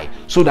 Why?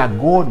 So that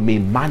God may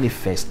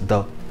manifest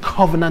the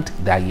covenant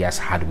that he has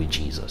had with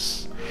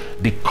Jesus.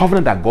 The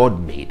covenant that God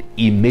made,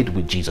 he made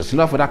with Jesus. In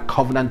order for that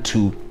covenant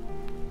to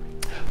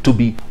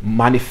be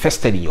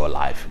manifested in your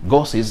life,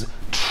 God says,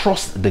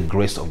 trust the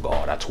grace of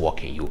God at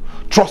work in you.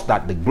 Trust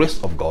that the grace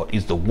of God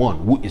is the one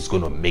who is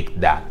going to make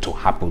that to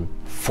happen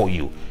for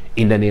you,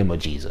 in the name of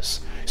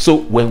Jesus. So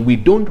when we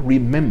don't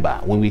remember,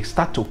 when we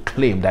start to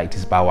claim that it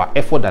is by our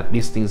effort that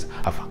these things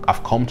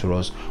have come to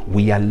us,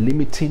 we are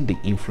limiting the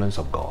influence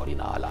of God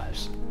in our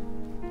lives.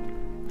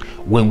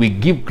 When we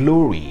give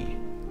glory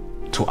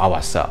to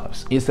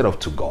ourselves instead of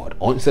to God,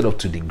 or instead of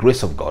to the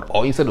grace of God,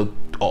 or instead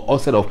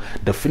of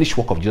the finished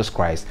work of Jesus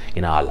Christ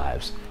in our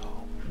lives,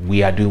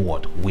 we are doing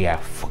what? We are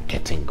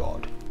forgetting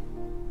God.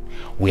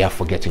 We are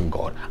forgetting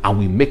God, and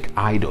we make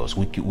idols.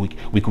 We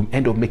could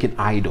end up making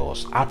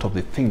idols out of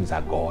the things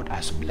that God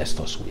has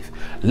blessed us with.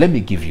 Let me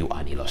give you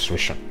an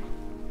illustration.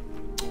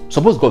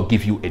 Suppose God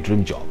give you a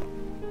dream job,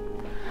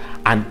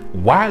 and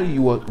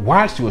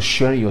whilst you were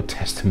sharing your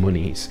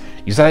testimonies,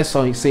 you started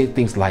saying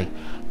things like,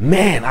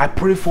 man, I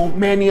prayed for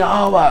many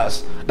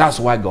hours,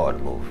 that's why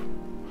God moved.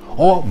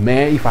 Or,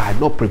 man, if I had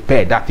not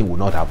prepared, that thing would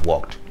not have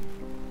worked.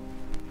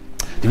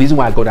 The reason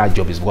why I got that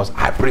job is because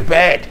I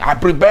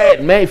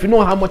prepared, man. If you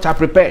know how much I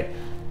prepared.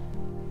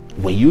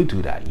 When you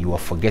do that, you are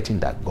forgetting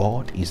that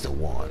God is the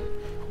one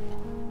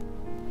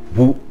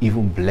who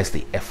even bless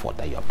the effort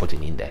that you are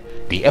putting in there.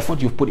 The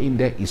effort you've put in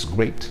there is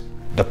great.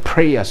 The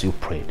prayers you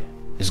prayed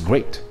is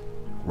great,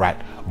 right?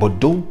 But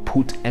don't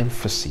put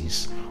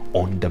emphasis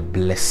on the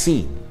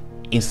blessing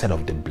instead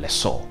of the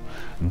blesser.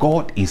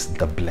 God is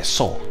the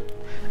blesser.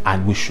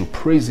 And we should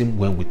praise him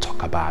when we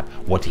talk about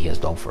what he has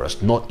done for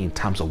us, not in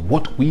terms of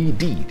what we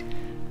did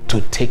to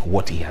take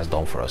what he has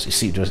done for us. You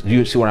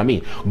see what I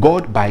mean?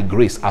 God by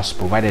grace has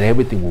provided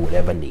everything we would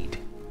ever need.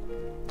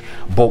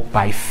 But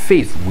by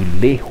faith, we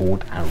lay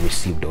hold and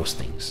receive those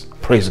things.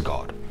 Praise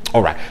God.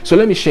 All right. So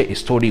let me share a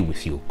story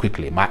with you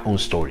quickly, my own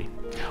story.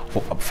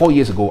 4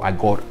 years ago, I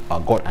got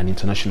an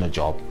international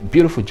job,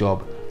 beautiful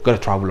job. Got to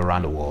travel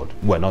around the world.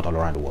 Well, not all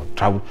around the world.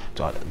 Travel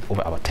to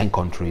over about 10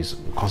 countries,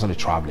 constantly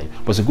traveling.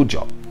 But it's a good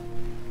job.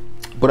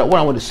 But what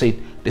I want to say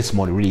this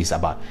morning really is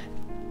about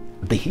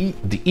the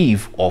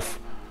eve of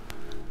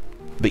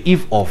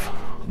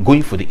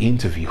going for the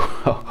interview.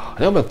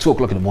 At about 2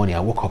 o'clock in the morning, I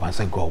woke up and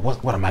said, God,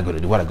 what am I going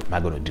to do? What am I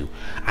going to do?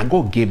 And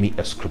God gave me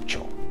a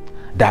scripture.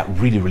 that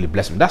really, really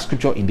blessed me. That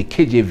scripture in the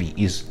KJV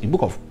is the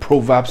book of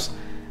Proverbs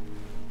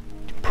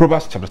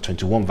chapter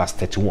 21 verse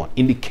 31.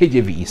 In the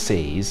KJV it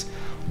says,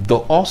 the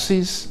horse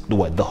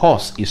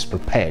is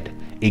prepared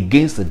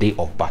against the day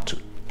of battle,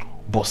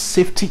 but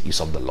safety is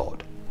of the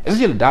Lord.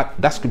 Essentially,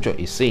 that scripture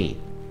is saying,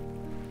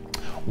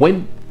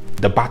 when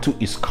the battle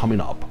is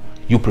coming up,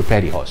 you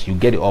prepare the horse, you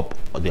get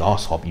the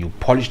horse up, you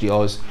polish the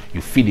horse,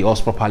 you feed the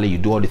horse properly, you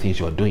do all the things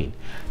you're doing.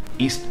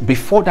 It's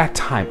before that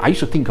time I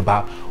used to think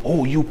about,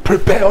 oh, you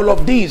prepare all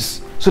of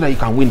these so that you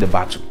can win the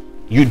battle.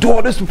 You do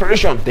all this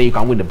preparation, then you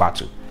can win the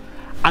battle.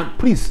 And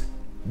please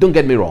don't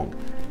get me wrong,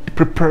 the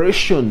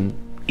preparation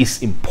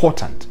is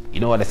important. You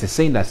know, there's a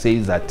saying that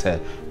says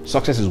that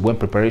success is when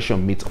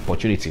preparation meets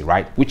opportunity,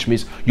 right? Which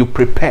means you're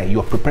preparing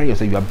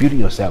yourself, you are building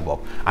yourself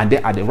up, and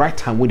then at the right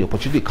time when the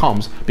opportunity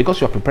comes,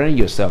 because you're preparing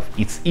yourself,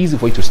 it's easy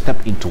for you to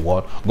step into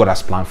what God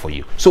has planned for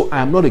you. So I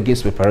am not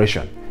against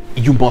preparation.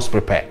 You must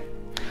prepare.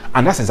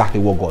 And that's exactly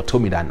what God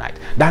told me that night.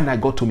 That night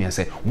God told me and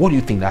said, what do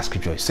you think that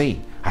scripture is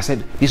saying? I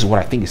said, this is what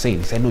I think it's saying.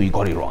 He said, no, you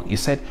got it wrong. He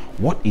said,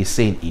 what he's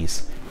saying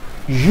is,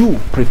 you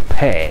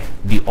prepare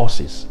the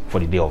horses for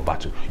the day of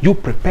battle. You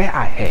prepare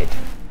ahead.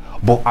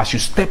 But as you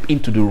step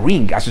into the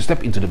ring, as you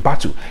step into the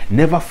battle,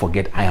 never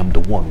forget, I am the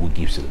one who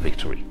gives you the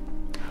victory.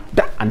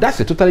 And that's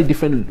a totally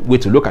different way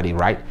to look at it,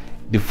 right?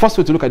 The first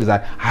way to look at it is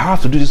that I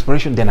have to do this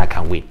preparation, then I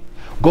can win.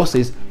 God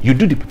says, you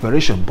do the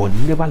preparation, but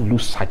never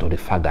lose sight of the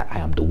fact that I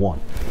am the one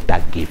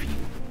that gave you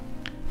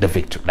the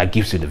victory, that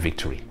gives you the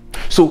victory.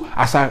 So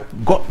as I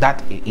got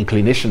that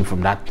inclination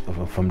from that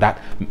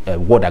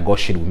word that God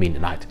shared with me in the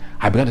night,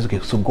 I began to say, okay,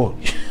 so God,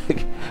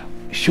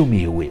 show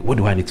me a way. What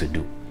do I need to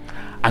do?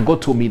 And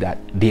God told me that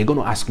they're going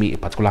to ask me a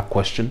particular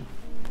question.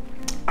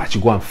 I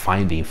should go and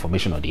find the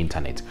information on the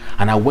internet.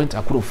 And I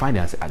couldn't find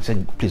it. I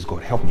said, please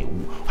God, help me.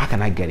 How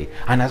can I get it?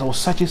 And as I was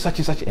searching,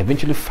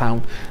 eventually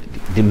found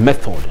the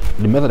method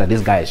that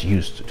this guy has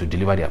used to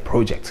deliver their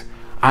project.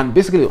 And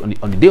basically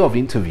on the day of the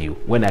interview,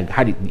 when I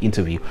had the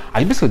interview,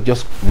 I basically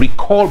just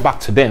recalled back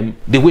to them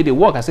the way they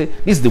work. I said,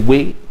 this is the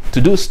way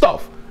to do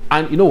stuff.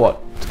 And you know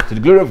what? To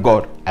the glory of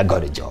God, I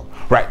got a job.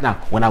 Right now,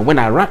 when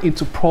I ran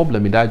into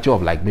problem in that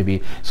job, like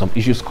maybe some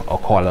issues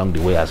occur along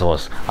the way as I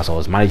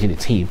was managing the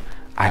team,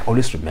 I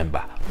always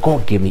remember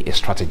God gave me a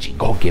strategy.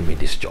 God gave me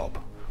this job.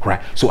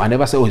 Right? So I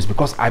never say, oh, it's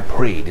because I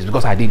prayed, it's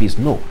because I did this.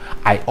 No,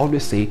 I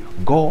always say,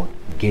 God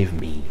gave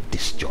me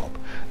this job.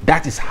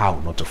 That is how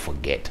not to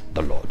forget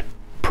the Lord.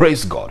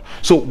 Praise God.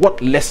 So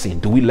what lesson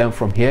do we learn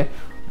from here?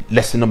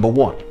 Lesson number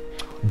 1.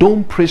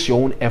 Don't praise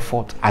your own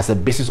effort as a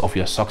basis of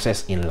your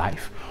success in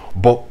life,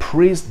 but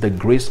praise the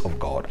grace of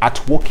God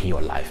at work in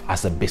your life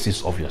as a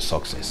basis of your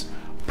success.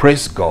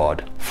 Praise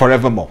God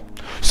forevermore.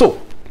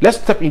 So let's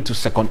step into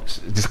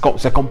the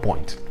second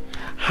point.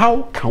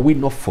 How can we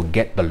not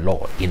forget the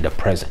Lord in the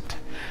present?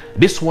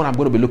 This one I'm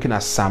going to be looking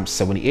at Psalm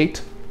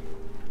 78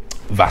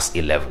 verse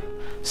 11.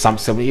 Psalm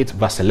 78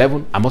 verse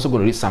 11. I'm also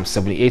going to read Psalm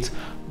 78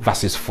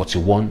 verses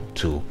 41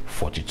 to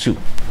 42.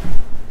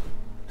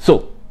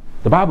 So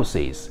the Bible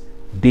says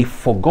they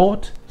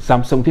forgot.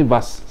 Psalm 17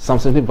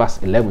 verse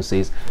 11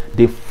 says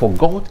they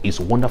forgot his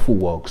wonderful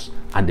works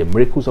and the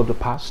miracles of the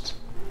past.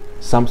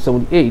 Psalm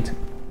 78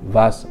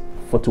 verse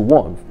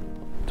 41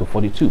 to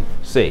 42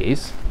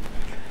 says,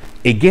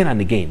 again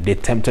and again they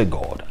tempted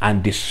God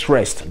and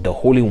distressed the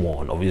Holy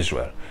One of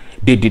Israel.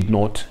 They did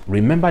not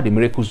remember the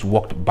miracles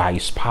worked by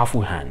his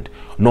powerful hand,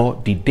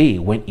 nor the day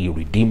when he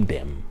redeemed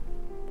them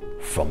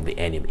from the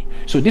enemy.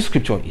 So this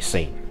scripture is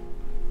saying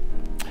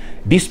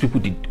these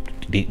people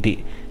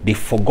they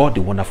forgot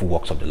the wonderful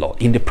works of the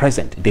Lord in the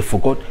present. They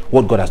forgot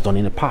what God has done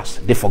in the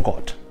past. They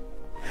forgot,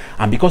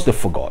 and because they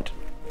forgot,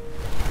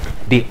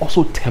 they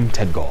also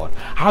tempted God.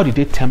 How did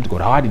they tempt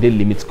God? How did they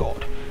limit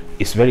God?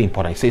 It's very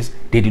important. It says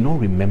they did not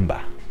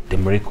remember the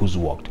miracles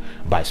worked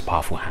by his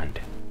powerful hand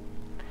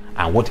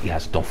and what he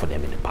has done for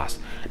them in the past.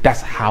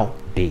 That's how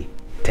they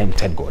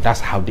tempted God. That's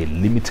how they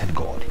limited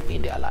God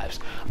in their lives,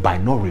 by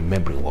not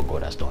remembering what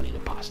God has done in the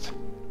past.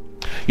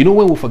 You know,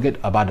 when we forget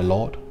about the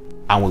Lord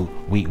and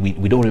we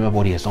don't remember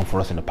what he has done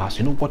for us in the past,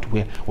 you know what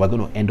we're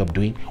going to end up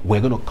doing?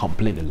 We're going to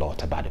complain a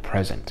lot about the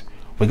present.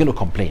 We're going to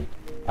complain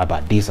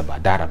about this,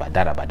 about that, about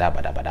that, about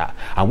that, about that.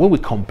 And when we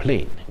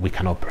complain, we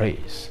cannot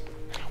praise.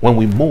 When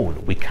we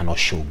mourn, we cannot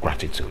show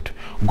gratitude.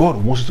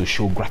 God wants you to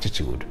show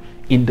gratitude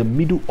in the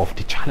middle of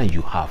the challenge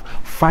you have.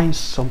 Find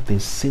something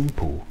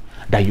simple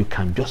that you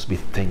can just be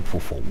thankful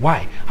for.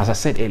 Why? As I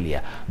said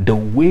earlier, the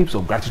waves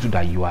of gratitude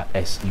that you are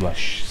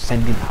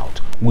sending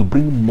out will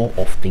bring more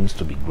of things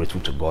to be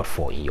grateful to God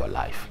for in your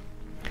life.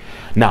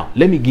 Now,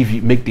 let me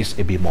make this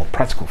a bit more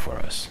practical for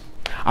us.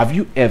 Have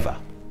you ever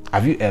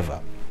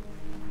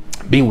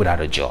been without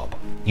a job?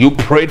 You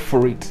prayed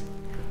for it,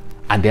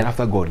 and then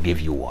after God gave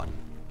you one,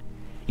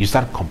 you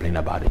start complaining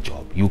about the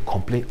job. You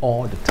complain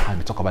all the time.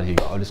 You talk about it,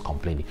 you're always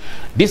complaining.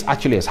 This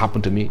actually has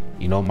happened to me.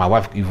 You know, my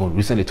wife even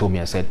recently told me,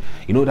 I said,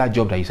 you know that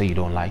job that you say you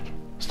don't like?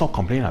 Stop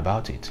complaining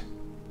about it.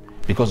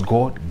 Because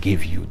God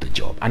gave you the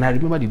job. And I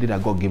remember the day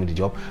that God gave me the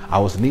job, I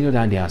was kneeling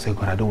down there and said,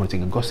 God, I don't want to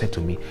take it. God said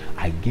to me,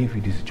 I gave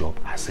you this job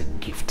as a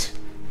gift.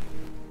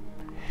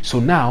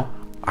 So now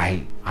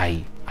I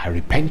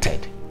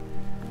repented.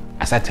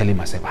 I started telling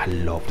myself, I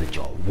love the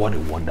job. What a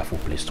wonderful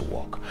place to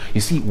work.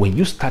 You see, when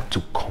you start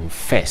to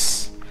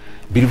confess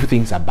beautiful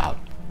things about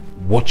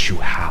what you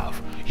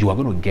have, you are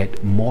going to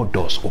get more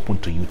doors open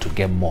to you to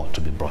get more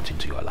to be brought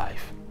into your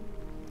life.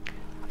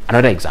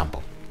 Another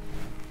example.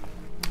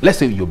 Let's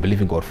say you're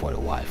believing God for a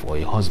wife or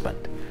a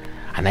husband,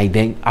 and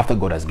then after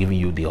God has given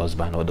you the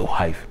husband or the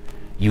wife,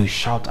 you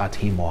shout at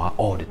him or her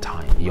all the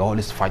time. You're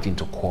always fighting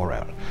to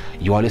quarrel.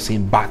 You're always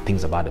saying bad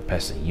things about the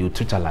person. You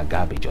treat her like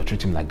garbage or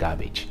treat him like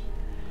garbage.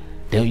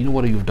 Then you know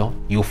what you've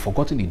done? You've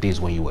forgotten the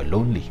days when you were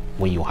lonely,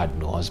 when you had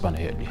no husband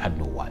or you had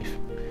no wife.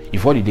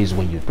 You've forgotten the days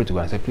when you pray to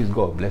God and say, please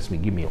God, bless me,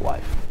 give me a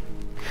wife.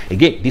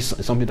 Again, this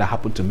is something that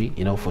happened to me,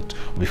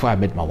 before I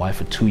met my wife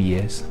for 2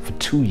 years. For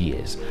 2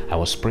 years, I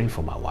was praying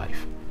for my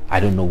wife. I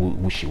don't know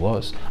who she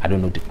was. I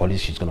don't know the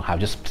qualities she's going to have.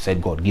 Just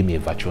said, God, give me a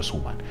virtuous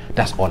woman.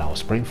 That's all I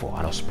was praying for.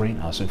 And I was praying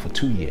for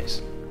 2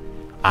 years.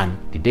 And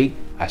the day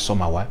I saw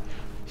my wife,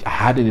 I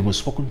hadn't even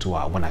spoken to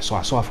her. When I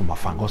saw her from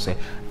afar, God said,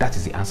 that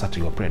is the answer to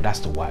your prayer. That's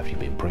the wife you've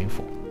been praying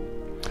for.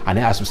 And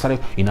then as we started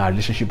in our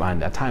relationship,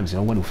 and at times,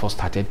 when we first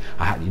started,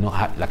 I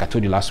had, like I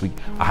told you last week,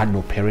 I had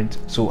no parent,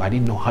 so I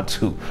didn't know how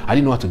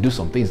to do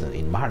some things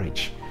in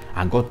marriage.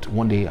 And God,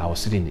 one day I was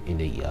sitting in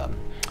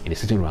the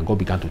sitting room, and God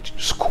began to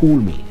school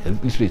me,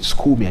 literally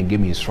school me and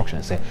give me instruction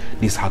and said,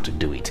 this is how to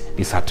do it,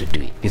 this is how to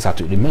do it, this is how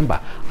to. Remember,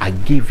 I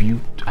gave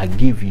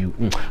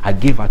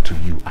her to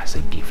you as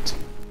a gift.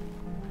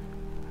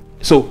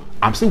 So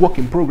I'm still work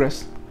in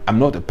progress. I'm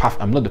not the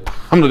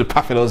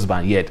perfect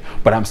husband yet,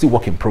 but I'm still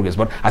work in progress.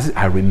 But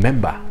I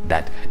remember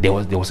that there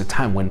was a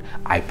time when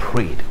I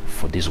prayed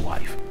for this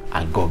wife,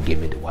 and God gave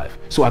me the wife.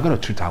 So I got to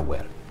treat her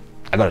well.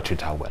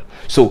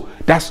 So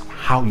that's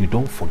how you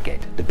don't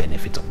forget the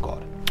benefits of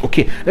God.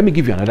 Okay, let me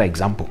give you another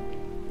example.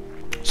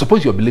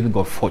 Suppose you're believing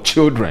God for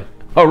children,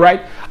 all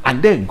right?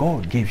 And then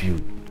God gave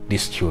you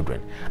these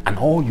children, and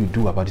all you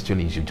do about these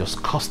children is you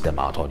just cuss them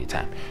out all the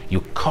time.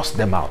 You cuss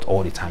them out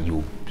all the time.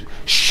 You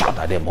shout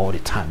at them all the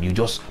time. You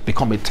just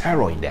become a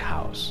terror in their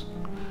house.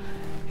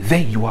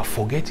 Then you are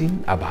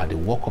forgetting about the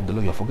work of the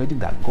Lord. You're forgetting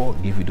that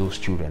God gave you those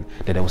children,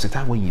 that there was a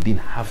time when you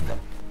didn't have them.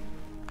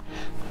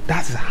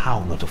 That is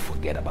how not to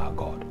forget about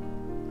God.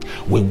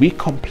 When we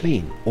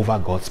complain over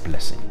God's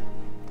blessing,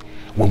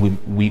 when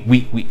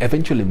we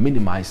eventually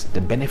minimize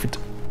the benefit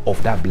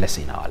of that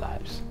blessing in our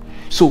lives.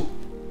 So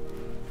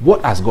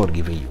what has God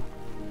given you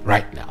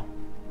right now?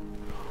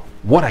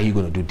 What are you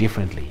going to do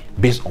differently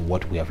based on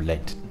what we have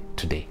learned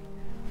today?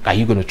 Are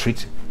you going to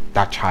treat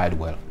that child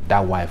well,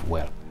 that wife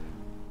well?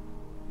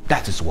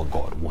 That is what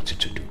God wants you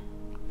to do.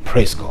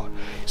 Praise God.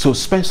 So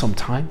spend some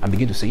time and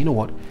begin to say, you know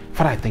what?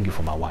 Father, I thank you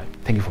for my wife.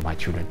 Thank you for my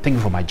children. Thank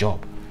you for my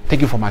job.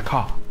 Thank you for my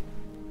car.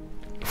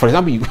 For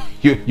example,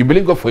 you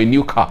believe God for a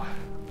new car,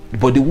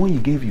 but the one you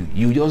gave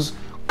you just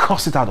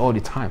cuss it out all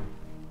the time.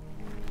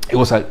 It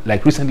was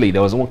like recently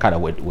there was one car that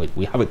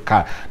we have a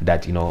car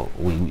that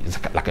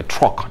it's like a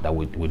truck that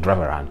we drive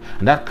around,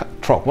 and that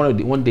truck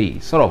one day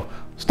sort of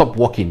stopped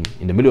walking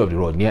in the middle of the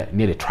road near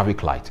the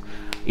traffic light.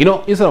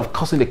 Instead of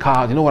cussing the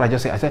car, you know what I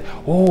just said? I said,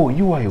 oh,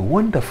 you are a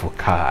wonderful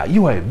car.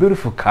 You are a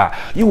beautiful car.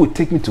 You will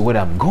take me to where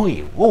I'm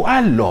going. Oh,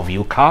 I love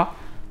you, car.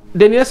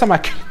 Then the next time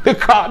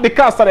the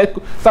car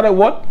started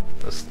what?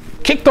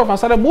 Kicked off and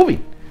started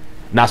moving.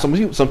 Now, some of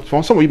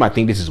you might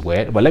think this is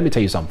weird, but let me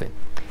tell you something.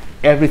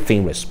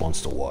 Everything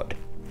responds to word.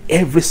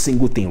 Every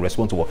single thing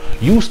responds to word.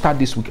 You start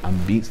this week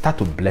and start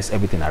to bless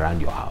everything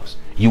around your house.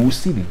 You will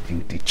see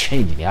the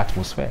change in the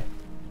atmosphere.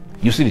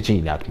 You see the change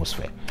in the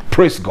atmosphere.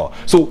 Praise God.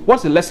 So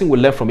what's the lesson we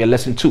learned from here?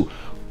 Lesson 2.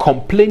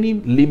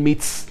 Complaining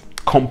limits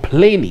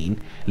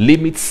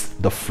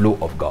the flow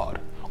of God.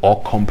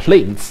 Or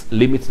complaints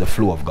limits the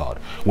flow of God.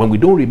 When we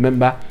don't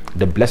remember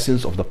the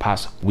blessings of the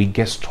past, we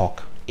get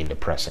stuck in the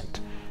present.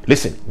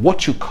 Listen,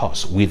 what you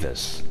curse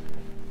withers,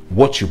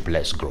 what you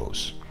bless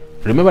grows.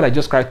 Remember that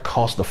Jesus Christ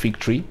cursed the fig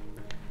tree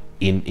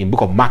in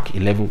book of Mark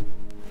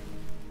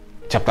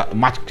chapter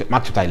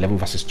 11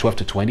 verses 12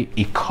 to 20.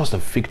 He cursed the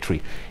fig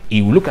tree.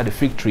 He looked at the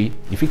fig tree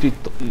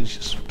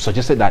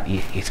suggested that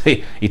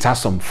it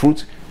has some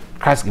fruit.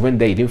 Christ went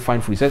there, he didn't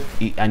find fruit.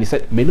 He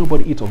said, may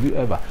nobody eat of you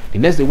ever. The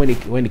next day when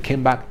he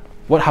came back,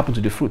 what happened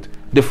to the fruit?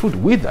 The fruit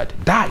withered,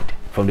 died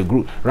from the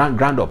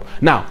ground up.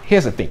 Now,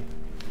 here's the thing.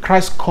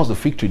 Christ cursed the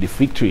fig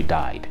tree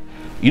died.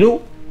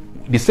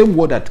 The same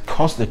word that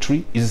cursed the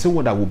tree is the same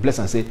word that will bless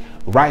and say,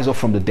 rise up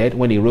from the dead.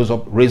 When he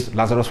raised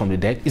Lazarus from the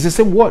dead, it's the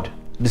same word.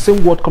 The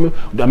same word coming,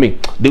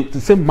 the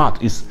same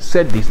mouth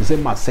said this, the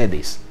same mouth said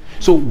this.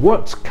 So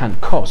words can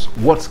curse,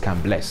 words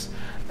can bless.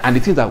 And the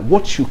thing that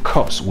what you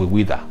curse will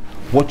wither,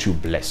 what you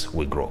bless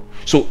will grow.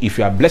 So if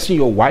you are blessing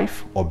your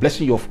wife or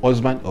blessing your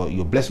husband or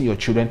you're blessing your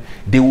children,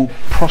 they will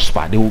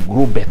prosper, they will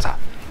grow better.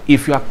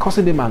 If you are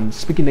cursing them and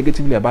speaking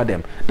negatively about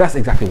them, that's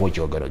exactly what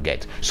you're going to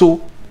get.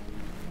 So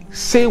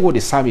say what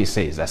the psalmist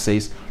says, that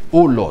says,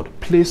 oh Lord,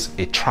 place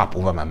a trap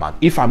over my mouth.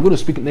 If I'm going to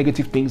speak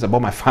negative things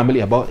about my family,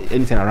 about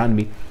anything around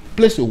me,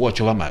 place a watch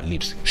over my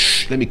lips.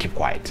 Shh, let me keep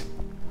quiet.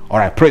 All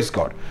right, praise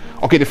God.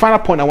 Okay, the final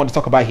point I want to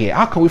talk about here,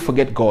 how can we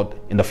forget God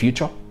in the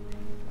future?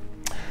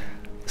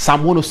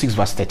 Psalm 106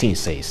 verse 13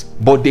 says,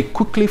 but they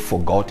quickly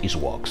forgot his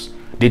works.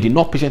 They did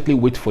not patiently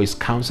wait for his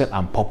counsel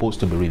and purpose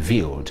to be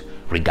revealed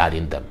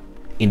regarding them.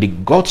 In the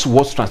God's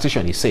Words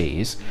translation, it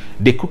says,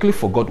 they quickly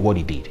forgot what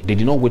he did. They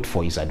did not wait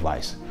for his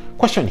advice.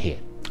 Question here,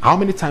 how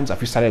many times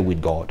have you started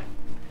with God?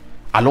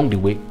 Along the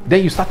way,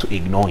 then you start to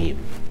ignore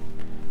him.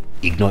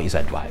 Ignore his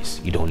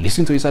advice. You don't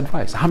listen to his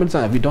advice. How many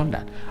times have you done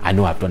that? I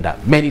know I've done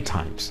that many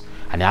times.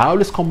 And I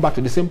always come back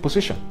to the same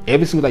position.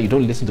 Every single time you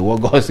don't listen to what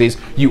God says,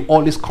 you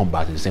always come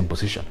back to the same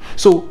position.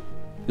 So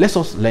let's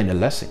us learn a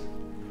lesson.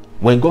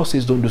 When God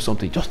says don't do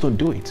something, just don't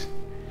do it.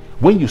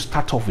 When you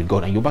start off with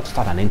God and you're about to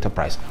start an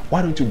enterprise,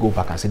 why don't you go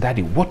back and say,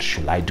 Daddy, what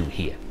should I do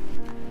here?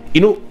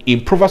 You know,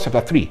 in Proverbs chapter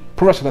 3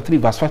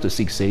 verse 5 to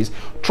 6 says,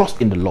 trust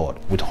in the Lord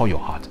with all your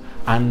heart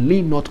and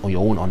lean not on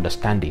your own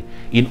understanding.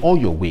 In all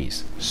your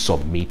ways,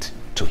 submit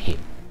to him.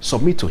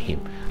 Submit to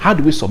him. How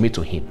do we submit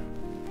to him?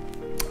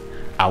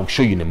 I'll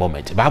show you in a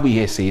moment. The Bible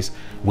here says,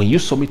 when you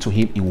submit to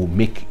him, he will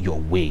make your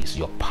ways,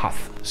 your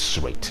path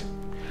straight.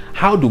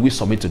 How do we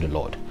submit to the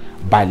Lord?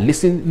 By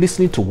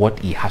listening to what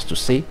he has to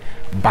say,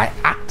 by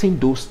acting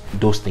those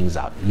things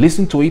out.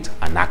 Listen to it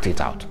and act it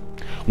out.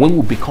 When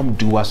we become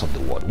doers of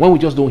the word, when we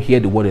just don't hear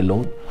the word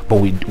alone, but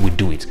we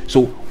do it.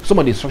 So some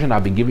of the instruction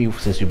I've been giving you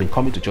since you've been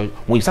coming to church,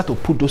 when you start to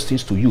put those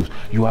things to use,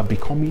 you are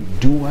becoming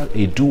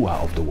a doer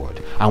of the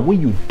word. And when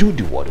you do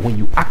the word, when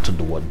you act on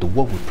the word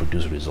will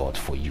produce results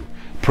for you.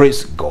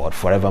 Praise God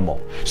forevermore.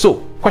 So,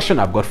 question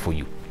I've got for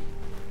you.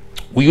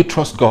 Will you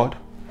trust God?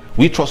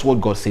 Will you trust what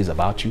God says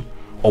about you,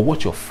 or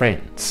what your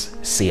friends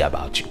say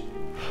about you?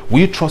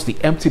 Will you trust the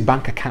empty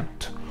bank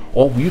account,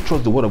 or will you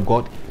trust the word of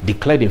God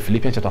declared in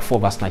Philippians chapter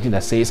 4 verse 19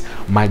 that says,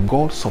 my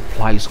God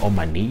supplies all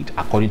my need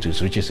according to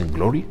his riches in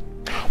glory?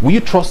 Will you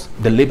trust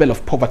the label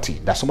of poverty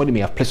that somebody may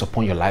have placed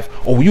upon your life,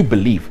 or will you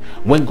believe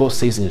when God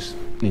says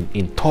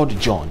in 3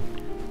 John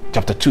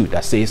chapter 2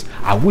 that says,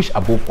 I wish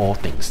above all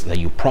things that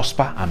you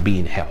prosper and be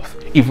in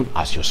health, even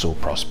as your soul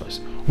prospers?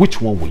 Which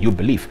one will you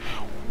believe?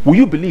 Will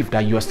you believe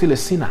that you are still a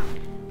sinner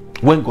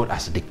when God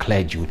has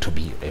declared you to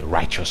be a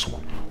righteous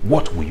one?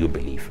 What will you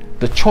believe?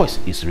 The choice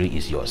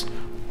is yours.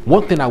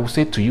 One thing I will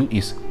say to you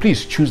is,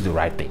 please choose the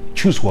right thing.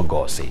 Choose what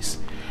God says.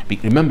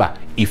 Remember,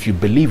 if you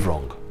believe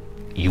wrong,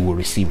 you will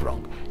receive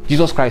wrong.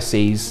 Jesus Christ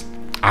says,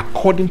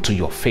 according to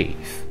your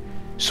faith,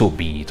 so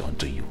be it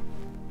unto you.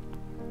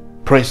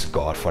 Praise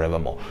God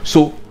forevermore.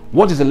 So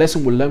what is the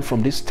lesson we learn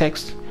from this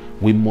text?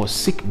 We must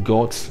seek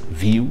God's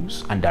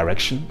views and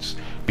directions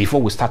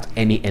before we start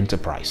any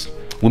enterprise.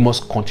 We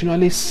must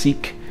continually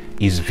seek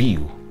his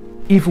view,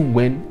 even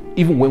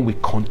when we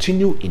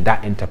continue in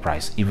that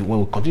enterprise, even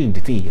when we continue in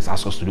the thing he has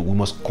asked us to do, we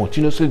must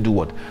continuously do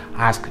what?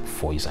 Ask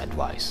for his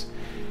advice.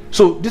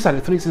 So these are the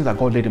 3 things that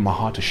God laid in my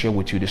heart to share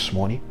with you this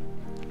morning.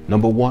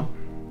 Number 1,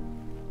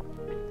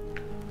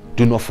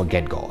 do not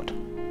forget God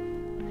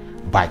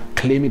by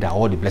claiming that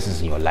all the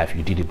blessings in your life,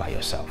 you did it by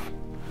yourself.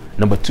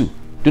 Number 2,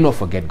 do not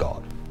forget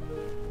God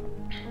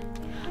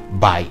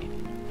by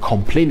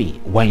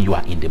complaining when you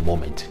are in the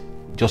moment.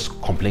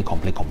 Just complain.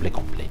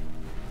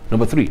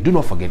 Number 3, do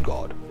not forget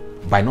God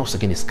by not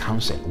seeking his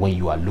counsel when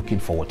you are looking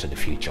forward to the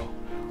future.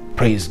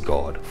 Praise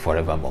God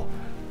forevermore.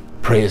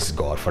 Praise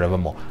God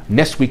forevermore.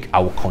 Next week I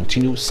will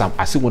continue.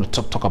 I still want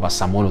to talk about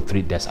Psalm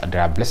 103.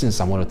 There are blessings in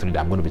Psalm 103 that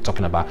I'm going to be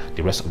talking about.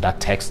 The rest of that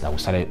text that we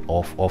started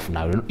off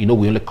now. You know,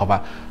 we only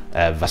cover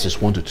verses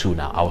 1 to 2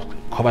 now. I'll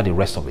cover the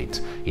rest of it,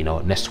 you know,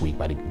 next week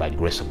by the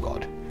grace of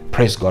God.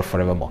 Praise God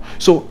forevermore.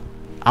 So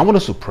I want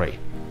us to pray.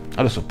 I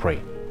want us to pray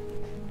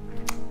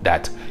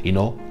that, you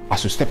know,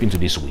 as you step into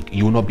this week,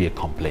 you will not be a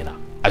complainer.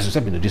 As you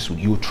step into this week,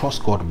 you will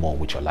trust God more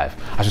with your life.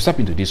 As you step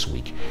into this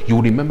week, you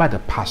will remember the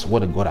past,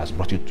 what God has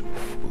brought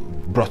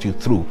you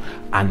through,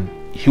 and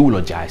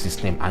eulogize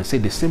his name and say,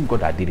 the same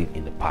God that did it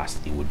in the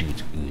past, he will do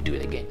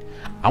it again.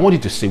 I want you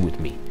to say with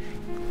me,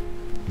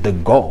 the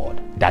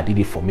God that did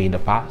it for me in the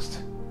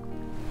past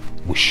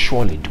will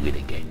surely do it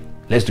again.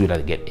 Let's do that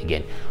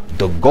again.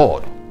 The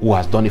God who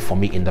has done it for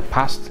me in the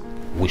past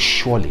will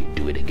surely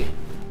do it again.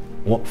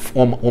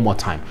 One more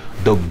time.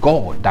 The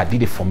God that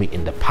did it for me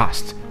in the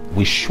past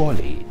will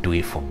surely do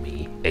it for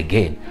me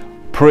again.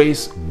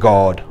 Praise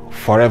God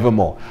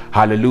forevermore.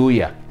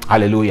 Hallelujah.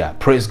 Hallelujah.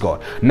 Praise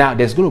God. Now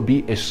there's going to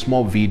be a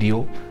small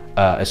video,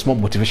 a small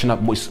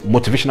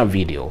motivational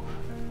video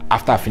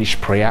after I finish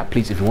prayer.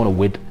 Please, if you want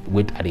to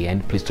wait at the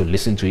end, please to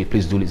listen to it.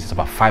 Please do this. It's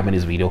about 5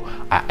 minutes video.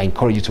 I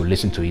encourage you to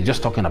listen to it.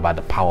 Just talking about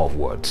the power of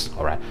words.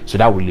 All right. So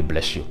that will really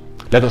bless you.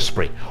 Let us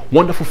pray.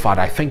 Wonderful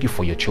Father, I thank you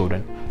for your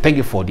children. Thank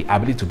you for the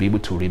ability to be able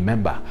to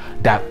remember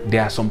that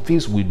there are some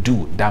things we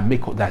do that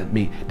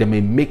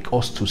may make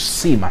us to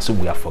seem as if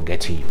we are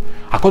forgetting you.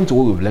 According to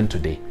what we've learned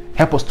today,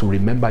 help us to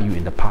remember you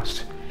in the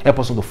past. Help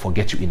us not to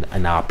forget you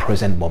in our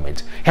present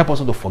moment. Help us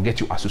not to forget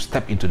you as we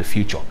step into the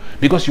future,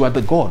 because you are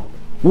the God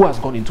who has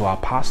gone into our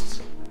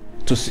past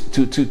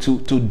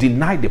to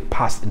deny the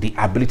past the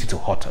ability to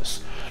hurt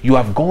us. You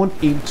have gone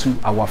into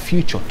our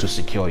future to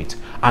secure it,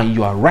 and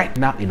you are right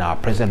now in our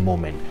present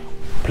moment.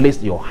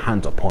 Place your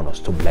hands upon us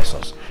to bless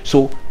us.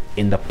 So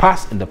In the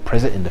past, in the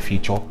present, in the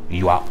future,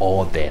 you are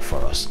all there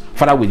for us.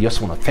 Father, we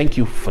just want to thank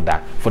you for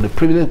that, for the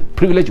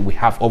privilege we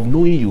have of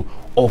knowing you,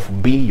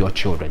 of being your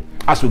children.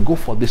 As we go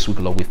for this week,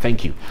 Lord, we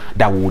thank you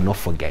that we will not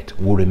forget.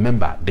 We'll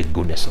remember the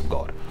goodness of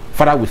God.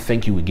 Father, we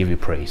thank you. We give you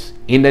praise.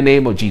 In the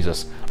name of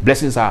Jesus,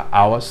 blessings are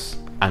ours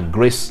and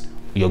grace,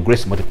 your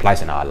grace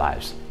multiplies in our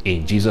lives.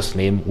 In Jesus'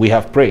 name, we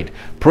have prayed.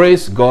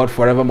 Praise God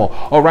forevermore.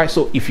 All right,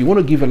 so if you want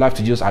to give your life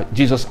to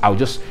Jesus, I'll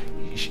just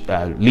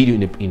lead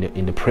you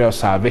in the prayer of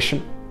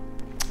salvation.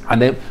 And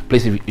then,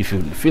 please, if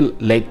you feel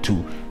led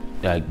to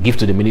give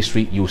to the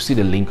ministry, you'll see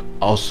the link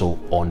also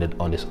on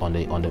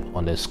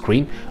the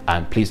screen.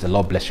 And please, the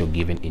Lord bless your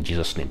giving in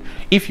Jesus' name.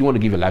 If you want to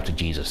give your life to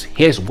Jesus,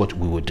 here's what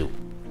we will do.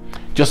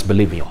 Just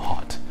believe in your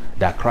heart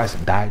that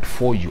Christ died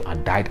for you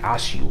and died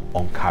as you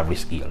on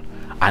Calvary's hill.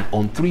 And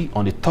on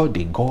the third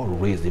day, God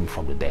raised him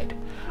from the dead.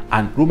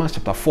 And Romans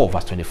chapter 4,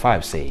 verse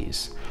 25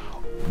 says,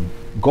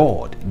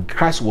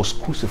 Christ was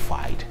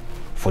crucified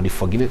for the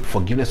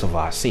forgiveness of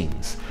our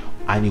sins,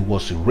 and he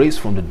was raised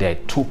from the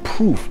dead to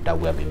prove that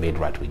we have been made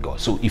right with God.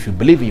 So if you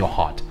believe in your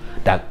heart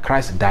that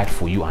Christ died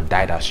for you and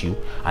died as you,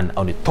 and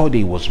on the third day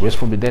he was raised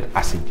from the dead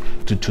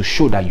to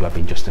show that you have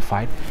been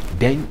justified,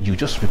 then you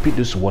just repeat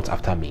these words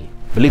after me.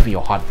 Believe in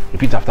your heart,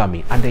 repeat after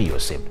me, and then you're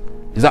saved.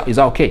 Is that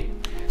okay?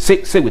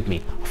 Say with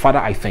me. Father,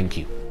 I thank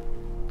you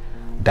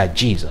that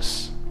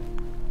Jesus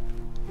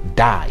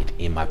died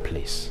in my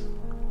place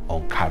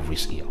on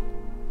Calvary's hill,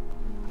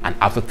 and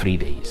after 3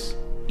 days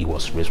he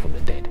was raised from the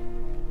dead.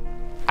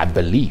 I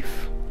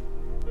believe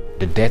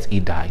the death he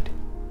died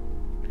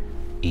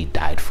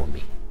for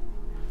me,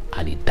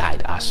 and he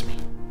died as me.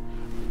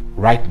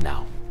 Right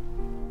now,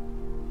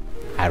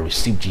 I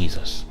receive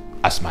Jesus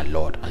as my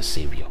Lord and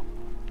Savior.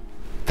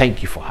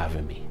 Thank you for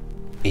having me.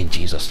 In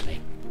Jesus'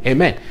 name,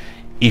 amen.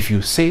 If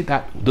you say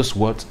those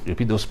words,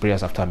 repeat those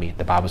prayers after me,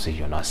 the Bible says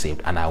you're not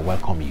saved, and I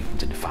welcome you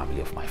into the family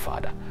of my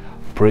Father.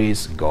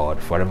 Praise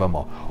God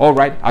forevermore. All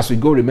right, as we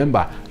go,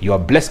 remember, you are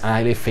blessed and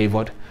highly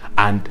favored,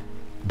 and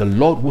the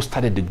Lord who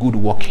started the good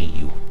work in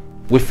you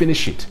will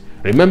finish it.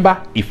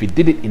 Remember, if he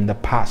did it in the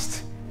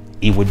past,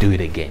 he will do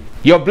it again.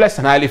 You're blessed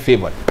and highly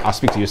favored. I'll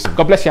speak to you soon.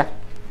 God bless you.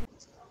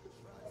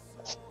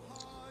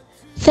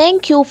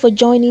 Thank you for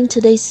joining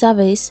today's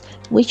service,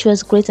 which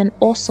was great and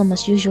awesome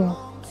as usual.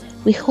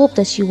 We hope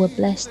that you were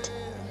blessed.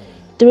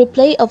 The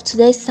replay of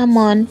today's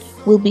sermon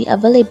will be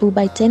available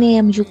by 10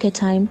 a.m. UK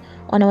time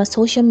on our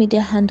social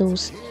media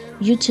handles,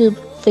 YouTube,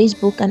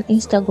 Facebook, and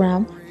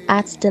Instagram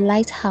at The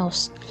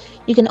Lighthouse.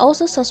 You can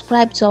also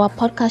subscribe to our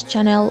podcast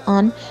channel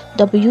on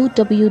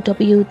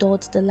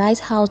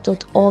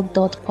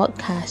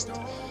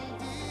www.thelighthouse.org.podcast.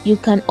 You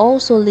can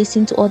also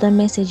listen to other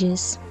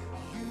messages.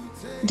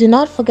 Do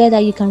not forget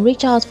that you can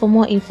reach out for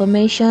more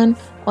information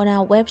on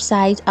our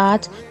website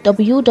at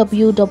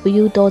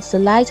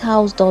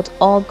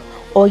www.thelighthouse.org,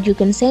 or you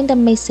can send a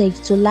message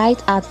to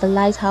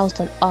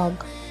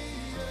light@thelighthouse.org.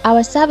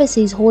 Our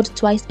services hold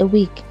twice a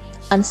week,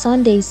 on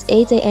Sundays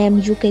 8 a.m.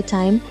 UK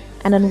time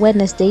and on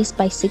Wednesdays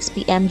by 6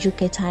 p.m.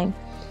 UK time.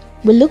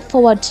 We look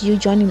forward to you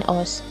joining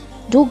us.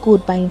 Do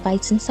good by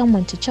inviting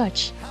someone to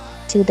church.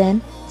 Till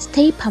then,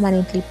 stay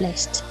permanently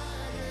blessed.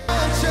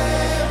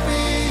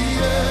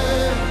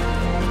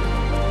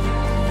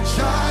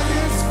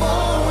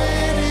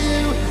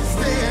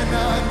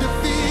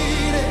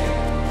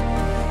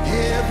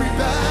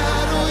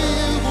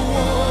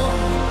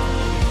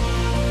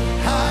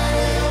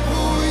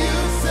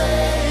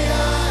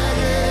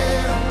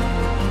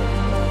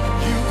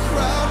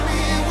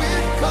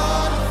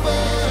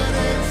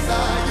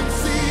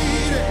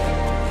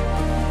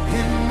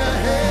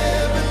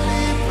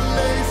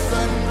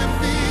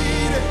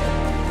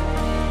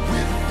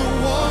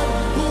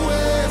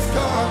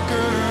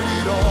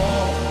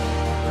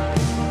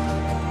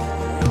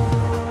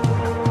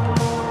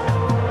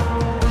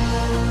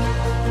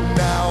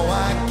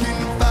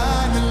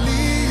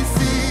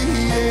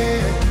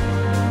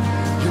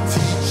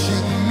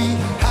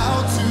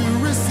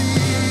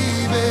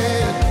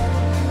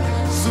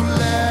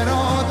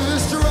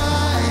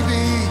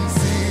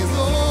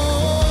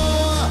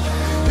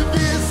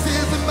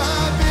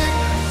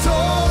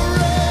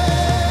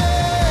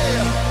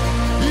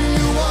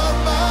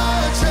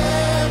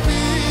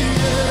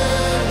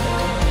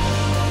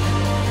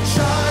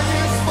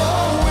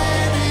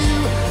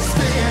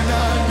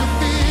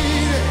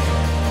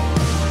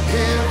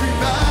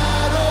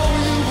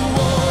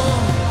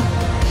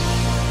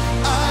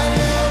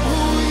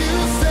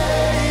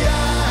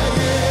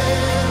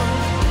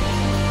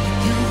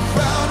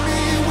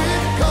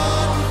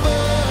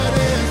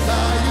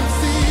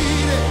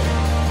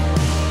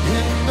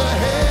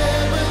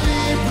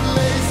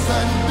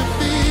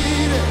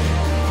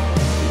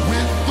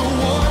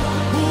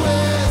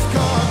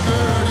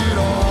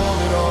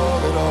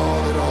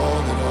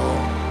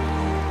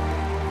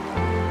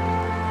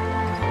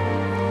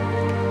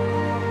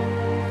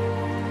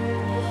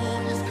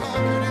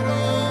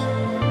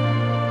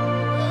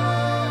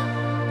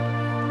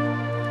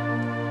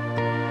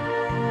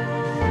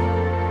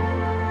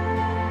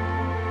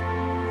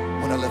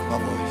 When I lift my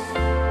voice,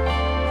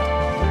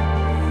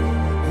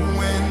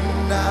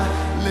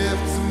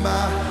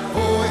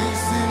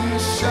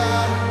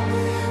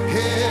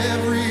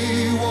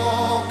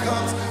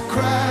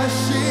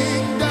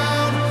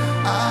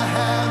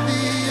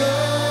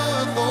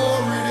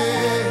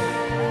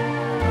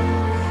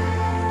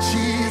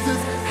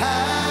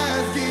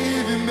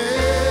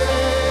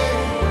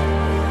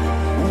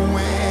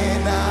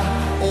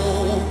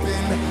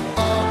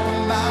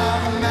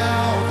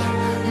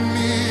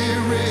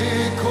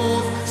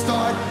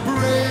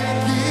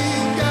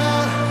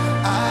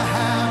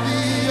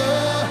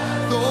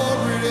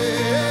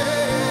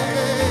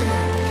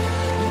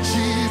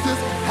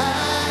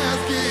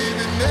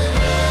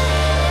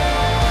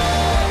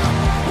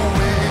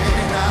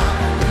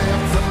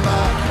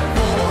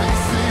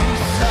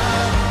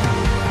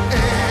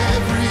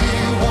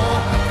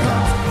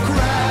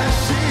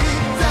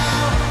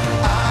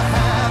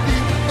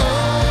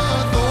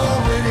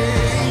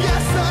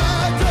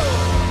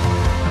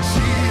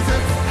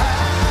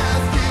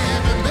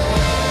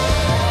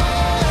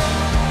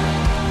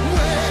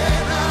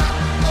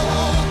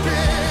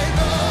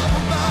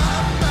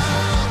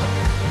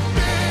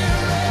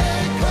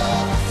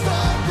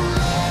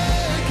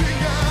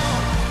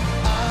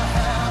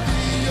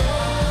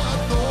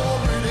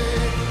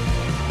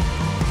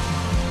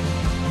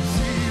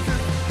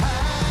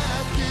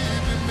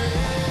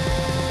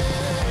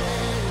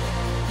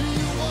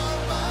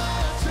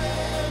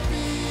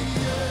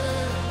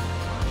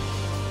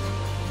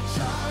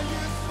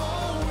 giants fall.